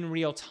in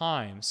real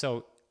time.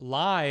 So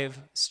live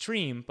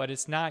stream, but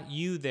it's not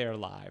you there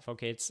live,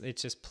 okay? It's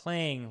just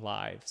playing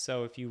live.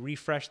 So if you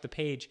refresh the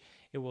page,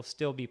 it will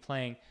still be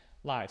playing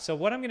live. So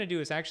what I'm going to do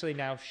is actually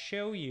now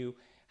show you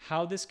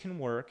how this can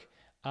work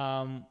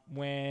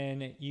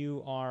when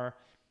you are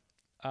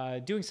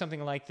doing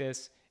something like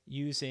this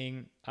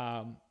using.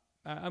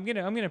 I'm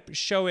gonna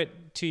show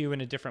it to you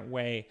in a different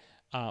way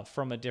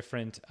from a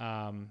different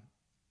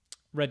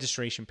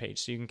registration page,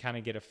 so you can kind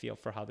of get a feel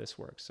for how this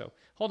works. So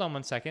hold on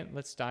one second.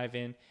 Let's dive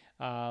in.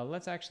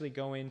 Let's actually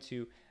go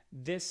into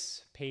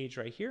this page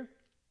right here.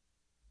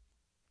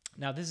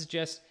 Now this is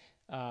just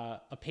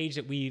a page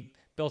that we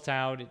built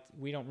out.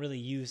 We don't really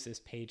use this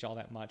page all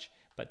that much,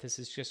 but this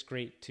is just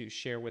great to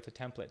share with a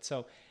template.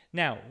 So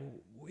now,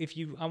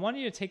 I want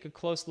you to take a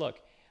close look.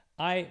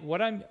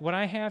 What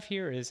I have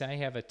here is I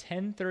have a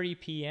 10:30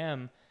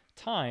 p.m.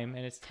 time,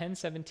 and it's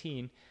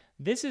 10:17.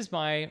 This is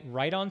my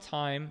right on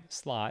time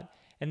slot,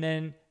 and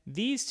then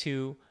these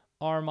two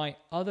are my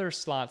other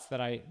slots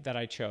that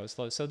I chose.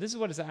 So this is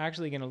what it's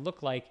actually going to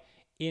look like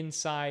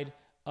inside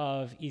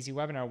of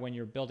EasyWebinar when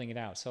you're building it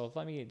out. So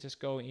let me just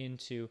go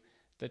into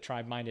the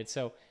Tribe Minded.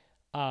 So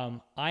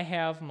I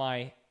have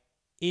my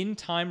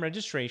in-time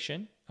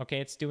registration. Okay,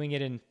 it's doing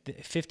it in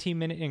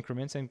 15-minute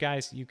increments. And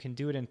guys, you can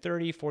do it in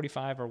 30,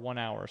 45, or 1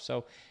 hour.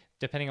 So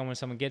depending on when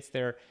someone gets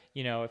there,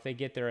 if they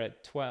get there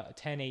at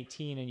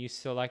 10:18 and you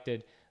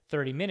selected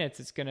 30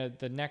 minutes,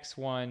 the next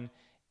one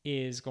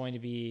is going to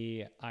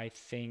be, I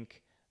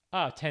think,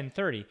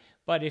 10:30.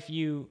 But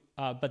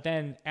but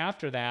then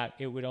after that,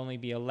 it would only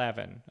be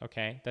 11,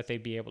 okay, that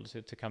they'd be able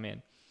to come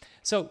in.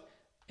 So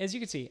as you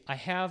can see, I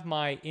have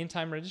my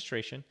in-time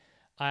registration.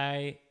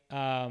 I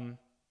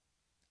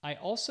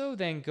also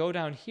then go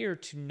down here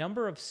to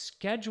number of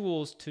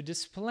schedules to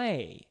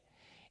display.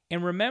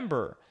 And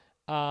remember,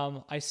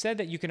 I said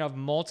that you can have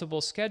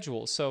multiple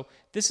schedules. So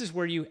this is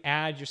where you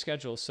add your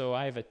schedules. So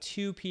I have a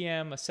 2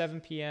 p.m., a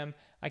 7 p.m.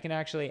 I can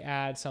actually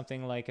add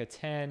something like a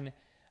 10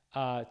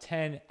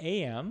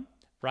 a.m.,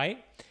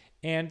 right?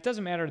 And it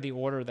doesn't matter the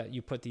order that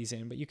you put these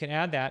in, but you can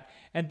add that.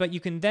 But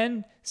you can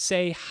then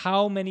say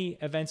how many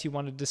events you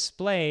want to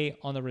display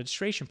on the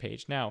registration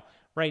page. Now,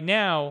 right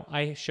now,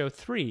 I show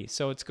 3.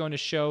 So it's going to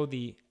show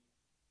the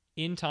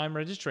in-time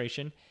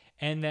registration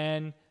and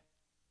then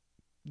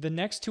the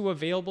next 2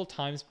 available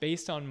times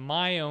based on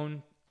my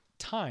own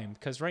time.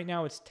 Because right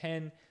now it's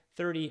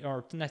 10:30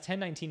 or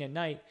 10:19 at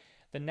night.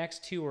 The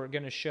next 2 are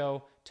going to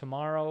show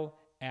tomorrow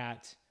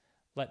at,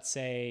 let's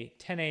say,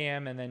 10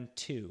 a.m. and then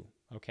 2,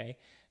 okay?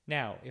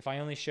 Now, if I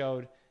only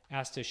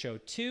asked to show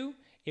 2,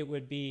 it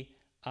would be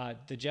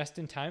the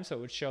just-in-time, so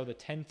it would show the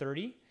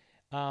 10:30,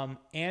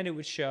 and it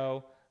would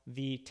show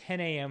the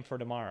 10 a.m. for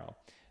tomorrow.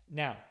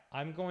 Now, what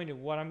I'm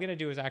going to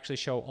do is actually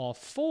show all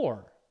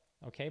 4,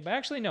 okay? But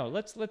actually, no,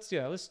 let's do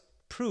that. Let's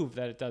prove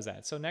that it does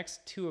that. So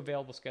next 2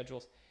 available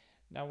schedules.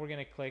 Now we're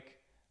going to click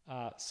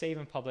Save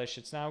and Publish.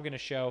 It's now going to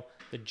show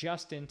the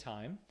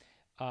just-in-time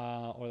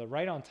or the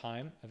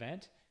right-on-time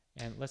event.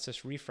 And let's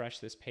just refresh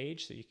this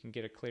page so you can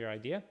get a clear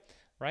idea,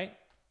 right?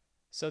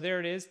 So there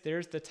it is.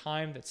 There's the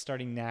time that's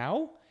starting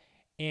now.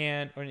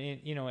 At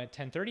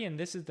 10:30, and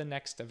this is the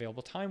next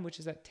available time, which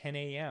is at 10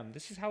 a.m.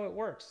 This is how it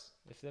works,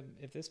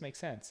 if this makes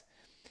sense.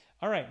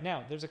 All right,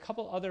 now there's a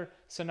couple other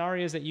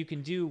scenarios that you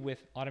can do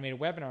with automated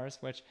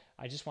webinars, which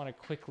I just want to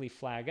quickly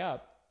flag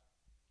up.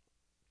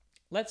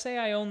 Let's say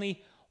I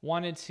only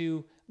wanted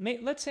to,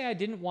 let's say I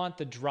didn't want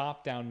the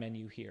drop-down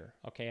menu here,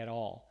 okay, at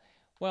all.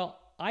 Well,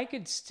 I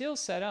could still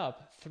set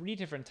up 3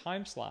 different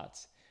time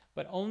slots,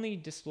 but only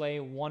display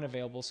 1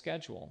 available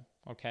schedule,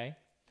 okay?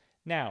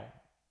 Now,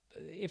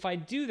 if I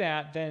do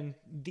that, then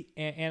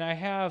and I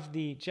have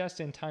the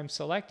just-in-time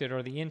selected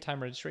or the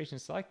in-time registration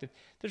selected,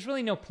 there's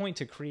really no point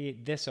to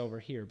create this over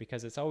here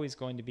because it's always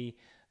going to be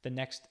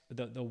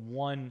the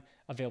one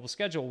available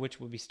schedule, which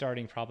will be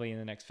starting probably in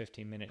the next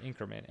 15-minute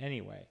increment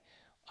anyway.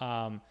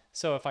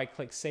 So if I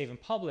click Save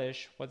and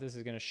Publish, what this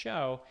is going to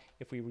show,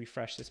 if we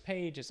refresh this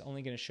page, it's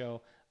only going to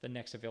show the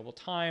next available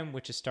time,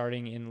 which is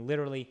starting in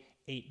literally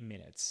 8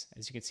 minutes,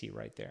 as you can see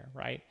right there,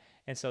 right?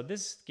 And so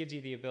this gives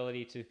you the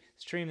ability to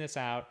stream this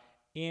out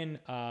in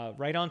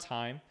right on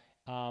time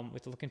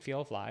with the look and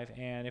feel of live.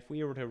 And if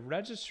we were to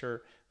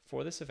register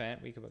for this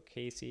event, we could put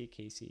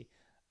Casey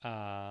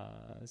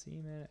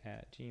Zeman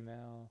at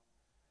gmail.com.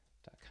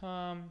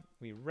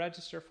 We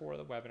register for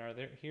the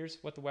webinar. Here's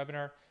what the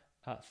webinar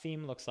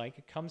theme looks like.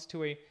 It comes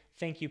to a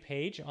thank you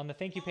page. On the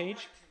thank you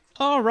page,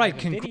 all right,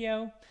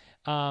 video.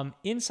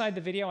 Inside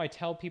the video, I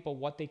tell people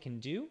what they can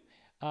do.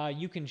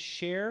 You can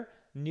share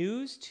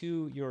news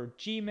to your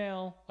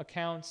Gmail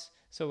accounts,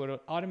 so it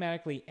will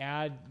automatically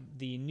add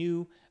the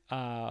new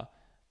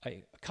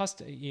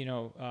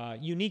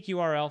unique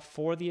URL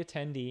for the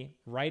attendee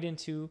right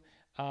into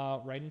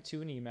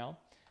an email.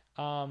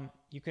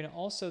 You can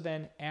also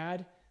then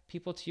add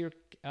people to your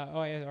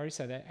I already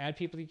said that, add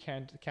people to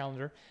your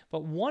calendar.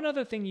 But one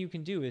other thing you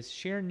can do is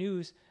share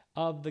news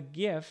of the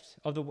gift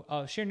of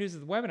the share news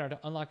of the webinar to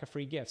unlock a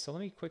free gift. So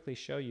let me quickly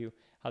show you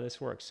how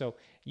this works. So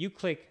you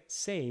click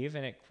save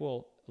and it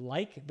will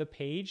like the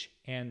page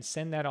and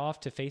send that off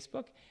to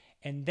Facebook,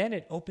 and then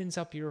it opens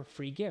up your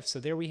free gift. So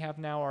there we have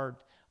now our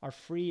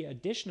free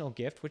additional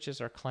gift, which is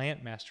our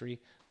client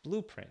mastery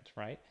blueprint,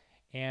 right?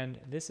 And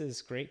this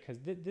is great because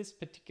this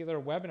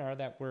particular webinar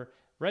that we're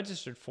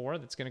registered for,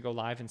 that's going to go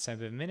live in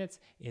 7 minutes,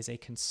 is a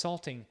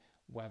consulting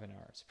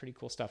webinar. It's pretty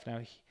cool stuff.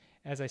 Now,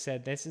 as I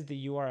said, this is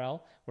the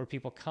URL where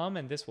people come,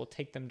 and this will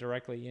take them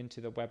directly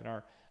into the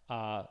webinar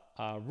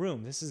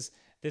room. This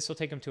will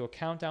take them to a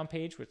countdown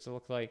page, which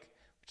looks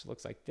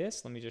like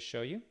this. Let me just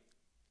show you.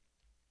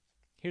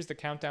 Here's the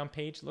countdown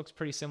page. It looks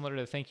pretty similar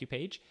to the thank you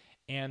page.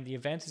 And the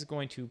event is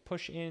going to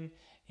push in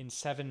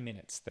 7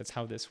 minutes. That's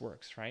how this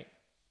works, right?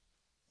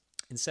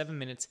 In 7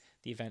 minutes,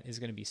 the event is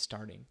going to be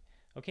starting.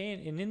 Okay,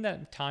 and in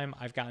that time,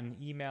 I've gotten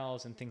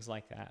emails and things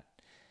like that.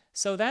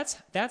 So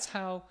that's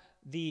how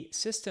the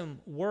system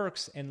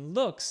works and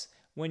looks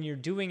when you're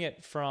doing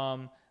it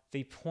from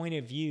the point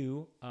of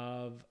view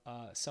of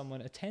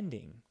someone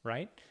attending,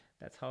 right?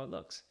 That's how it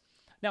looks.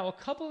 Now, a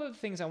couple of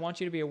things I want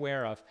you to be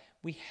aware of.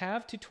 We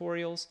have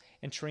tutorials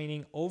and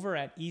training over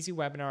at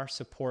EasyWebinar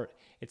support.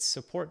 It's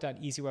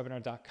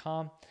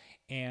support.easywebinar.com,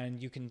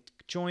 and you can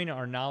join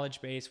our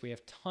knowledge base. We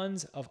have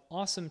tons of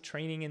awesome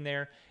training in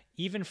there,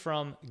 even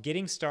from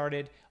getting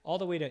started all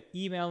the way to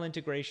email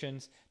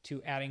integrations,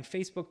 to adding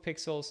Facebook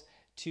pixels,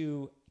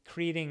 to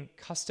creating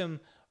custom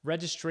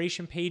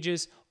registration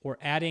pages, or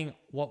adding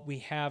what we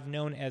have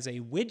known as a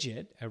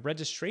widget, a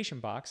registration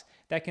box,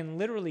 that can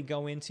literally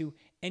go into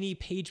any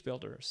page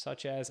builder,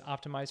 such as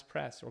Optimized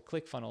Press or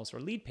ClickFunnels or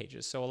Lead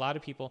Pages. So a lot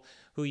of people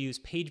who use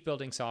page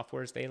building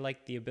softwares, they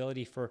like the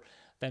ability for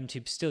them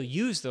to still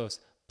use those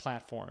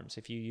platforms.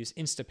 If you use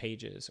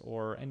Instapages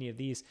or any of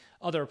these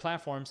other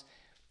platforms,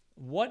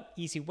 what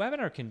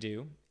EasyWebinar can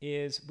do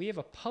is we have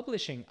a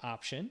publishing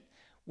option,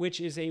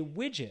 which is a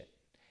widget.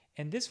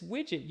 And this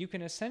widget you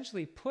can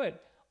essentially put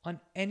on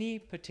any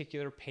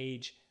particular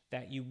page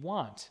that you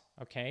want,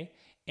 okay?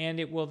 And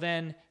it will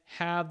then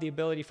have the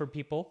ability for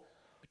people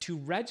to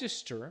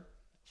register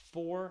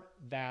for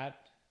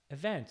that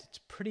event. It's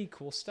pretty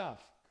cool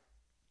stuff.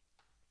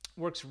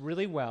 Works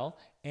really well,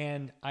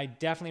 and I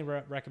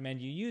definitely recommend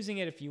you using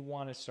it if you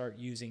want to start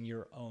using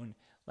your own,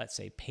 let's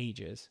say,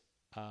 pages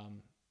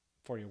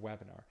for your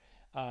webinar.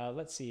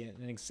 Let's see,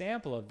 an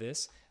example of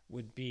this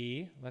would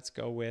be, let's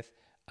go with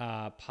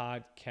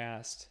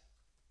podcast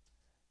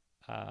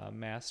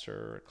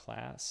master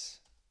class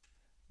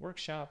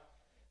workshop.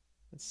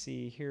 Let's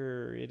see,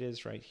 here it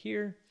is right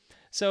here.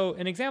 So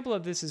an example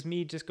of this is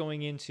me just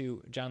going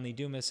into John Lee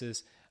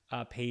Dumas's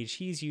page.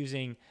 He's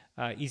using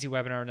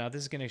EasyWebinar. Now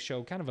this is going to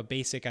show kind of a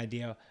basic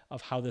idea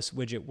of how this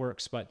widget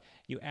works, but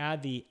you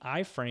add the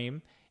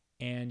iframe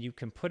and you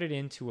can put it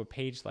into a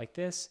page like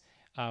this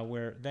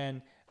where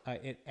then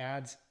it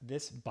adds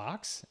this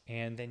box,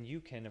 and then you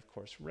can of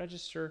course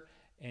register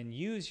and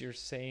use your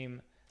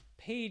same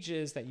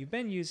pages that you've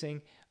been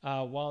using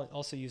while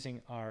also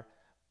using our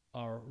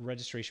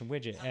registration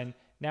widget. And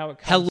now it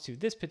comes to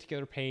this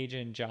particular page,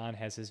 and John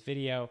has his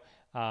video.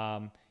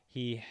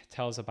 He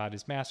tells about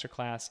his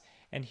masterclass,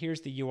 and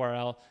here's the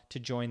URL to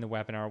join the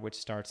webinar, which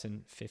starts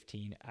in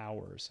 15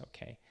 hours.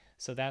 Okay,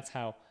 so that's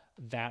how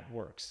that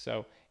works.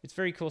 So it's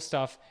very cool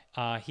stuff.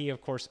 He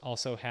of course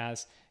also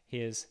has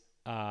his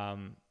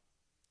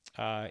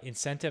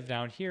incentive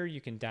down here.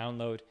 You can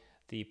download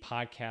the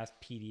podcast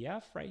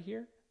PDF right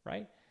here,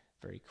 right?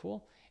 Very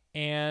cool.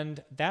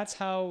 And that's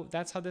how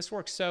this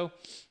works. So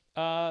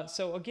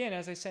again,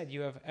 as I said,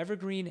 you have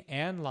Evergreen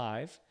and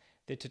Live.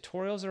 The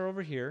tutorials are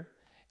over here.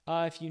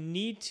 If you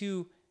need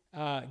to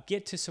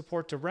get to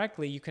support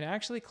directly, you can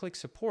actually click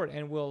support,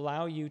 and will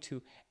allow you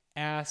to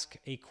ask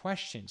a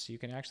question. So you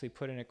can actually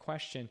put in a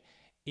question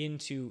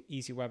into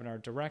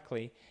EasyWebinar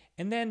directly.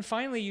 And then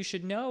finally, you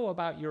should know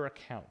about your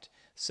account.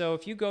 So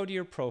if you go to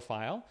your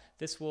profile,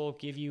 this will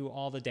give you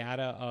all the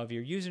data of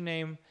your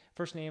username,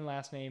 first name,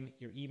 last name,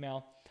 your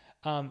email.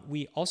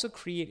 We also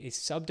create a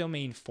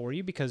subdomain for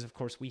you because, of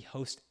course, we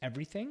host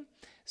everything.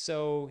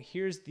 So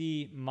here's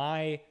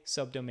my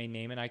subdomain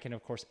name, and I can,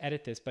 of course,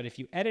 edit this. But if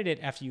you edit it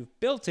after you've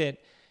built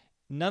it,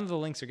 none of the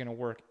links are going to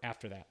work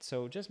after that.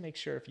 So just make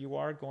sure if you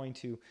are going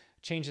to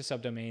change the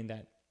subdomain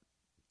that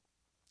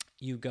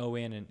you go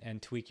in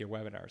and tweak your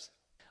webinars.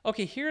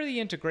 Okay, here are the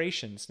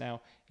integrations.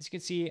 Now, as you can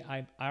see,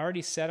 I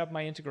already set up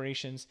my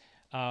integrations.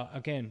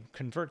 Again,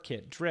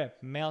 ConvertKit, Drip,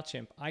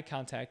 MailChimp,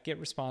 iContact,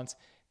 GetResponse,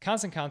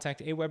 Constant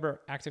Contact, Aweber,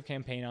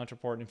 ActiveCampaign,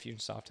 Ontraport,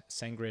 Infusionsoft,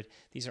 SendGrid.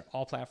 These are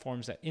all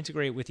platforms that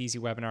integrate with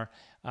EasyWebinar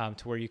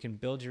to where you can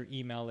build your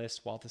email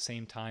list while at the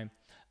same time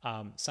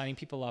signing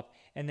people up,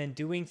 and then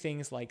doing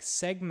things like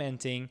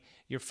segmenting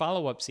your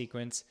follow-up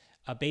sequence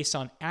based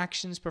on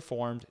actions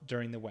performed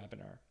during the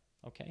webinar.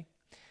 Okay.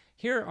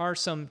 Here are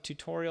some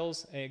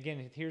tutorials.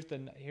 Again, here's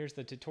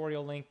the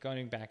tutorial link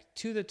going back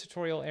to the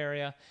tutorial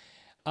area.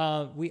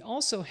 We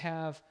also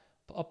have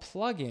a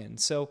plugin.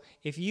 So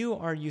if you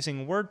are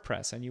using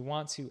WordPress and you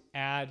want to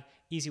add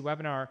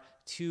EasyWebinar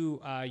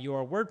to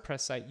your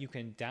WordPress site, you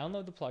can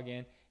download the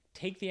plugin,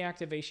 take the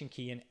activation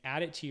key, and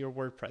add it to your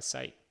WordPress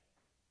site.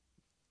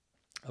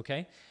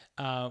 Okay,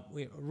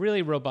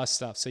 really robust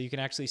stuff. So you can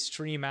actually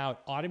stream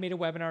out automated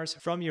webinars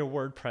from your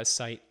WordPress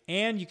site,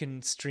 and you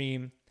can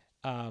stream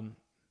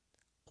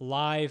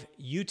live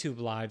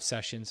YouTube live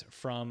sessions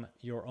from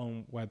your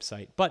own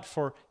website. But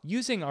for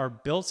using our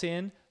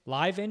built-in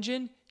live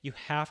engine, you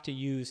have to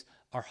use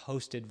our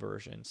hosted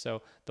version.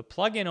 So the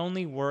plugin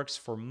only works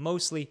for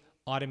mostly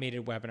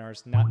automated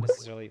webinars, not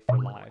necessarily for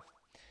live.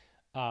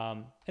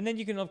 And then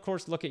you can, of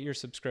course, look at your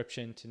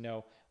subscription to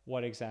know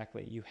what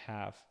exactly you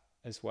have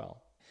as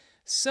well.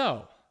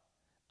 So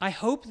I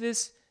hope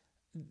this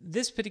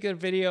particular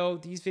video,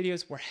 these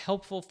videos were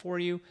helpful for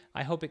you.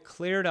 I hope it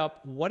cleared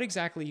up what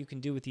exactly you can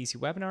do with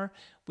EasyWebinar.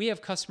 We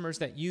have customers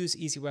that use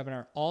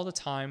EasyWebinar all the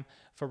time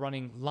for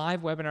running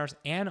live webinars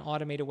and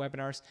automated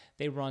webinars.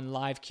 They run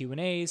live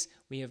Q&As.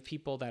 We have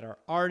people that are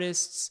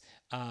artists,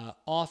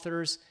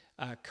 authors,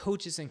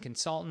 coaches and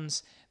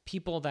consultants,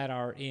 people that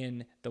are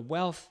in the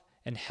wealth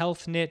and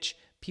health niche,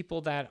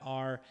 people that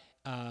are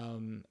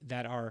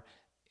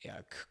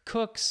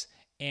cooks,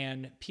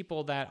 and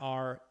people that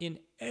are in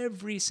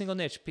every single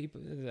niche. People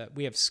that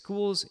we have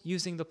schools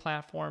using the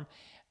platform,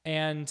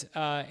 and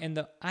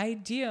the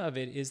idea of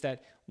it is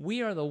that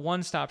we are the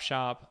one-stop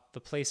shop, the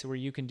place where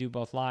you can do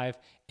both live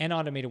and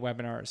automated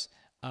webinars.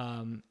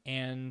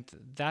 And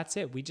that's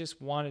it. We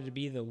just wanted to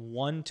be the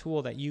one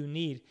tool that you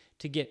need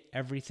to get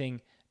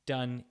everything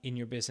done in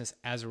your business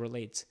as it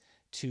relates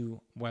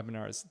to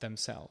webinars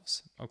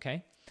themselves.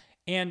 Okay.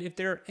 And if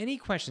there are any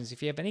questions,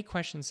 if you have any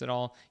questions at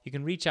all, you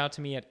can reach out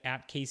to me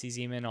at Casey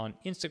Zeman on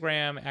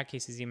Instagram, at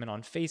Casey Zeman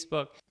on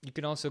Facebook. You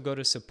can also go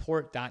to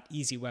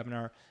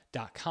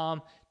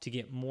support.easywebinar.com to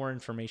get more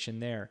information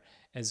there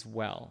as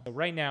well. So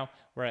right now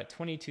we're at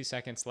 22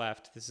 seconds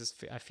left.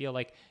 I feel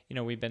like,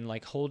 we've been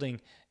like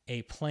holding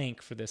a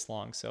plank for this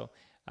long. So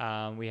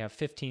we have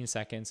 15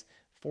 seconds,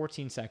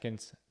 14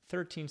 seconds,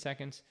 13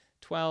 seconds,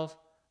 12,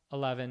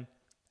 11,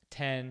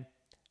 10,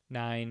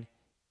 9,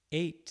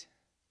 8,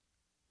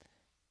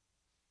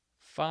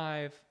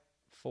 5,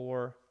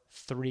 4,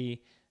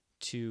 3,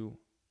 2,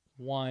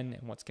 1.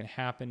 And what's going to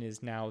happen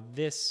is now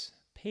this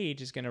page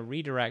is going to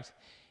redirect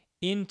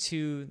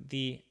into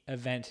the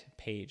event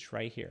page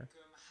right here.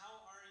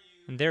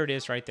 And there it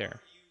is right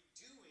there.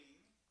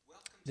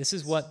 This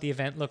is what the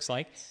event looks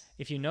like.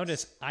 If you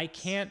notice, I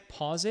can't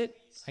pause it.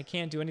 I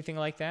can't do anything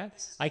like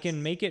that. I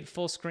can make it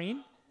full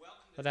screen,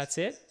 but that's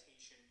it.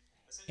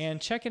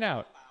 And check it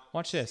out.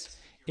 Watch this.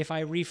 If I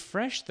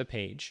refresh the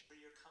page,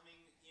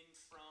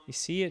 you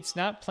see, it's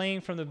not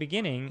playing from the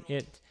beginning.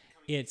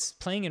 It's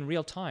playing in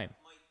real time,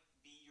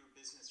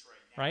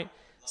 right?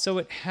 So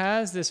it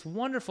has this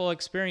wonderful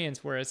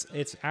experience where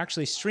it's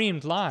actually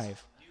streamed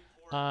live.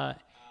 And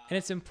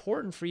it's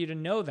important for you to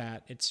know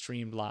that it's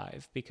streamed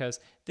live,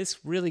 because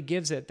this really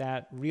gives it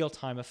that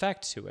real-time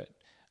effect to it,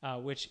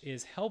 which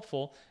is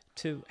helpful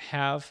to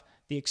have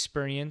the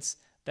experience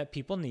that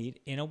people need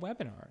in a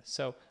webinar.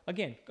 So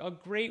again, a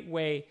great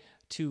way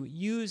to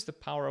use the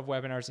power of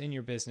webinars in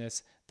your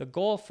business. The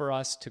goal for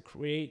us to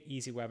create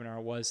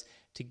EasyWebinar was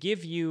to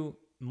give you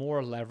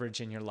more leverage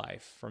in your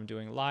life from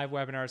doing live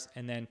webinars,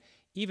 and then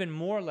even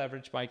more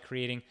leverage by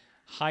creating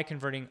high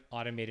converting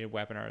automated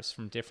webinars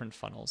from different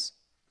funnels.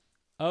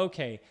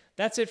 Okay,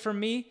 that's it from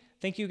me.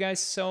 Thank you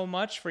guys so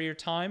much for your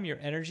time, your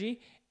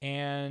energy,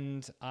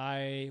 and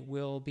I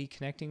will be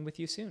connecting with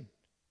you soon.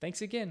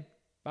 Thanks again.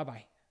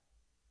 Bye-bye.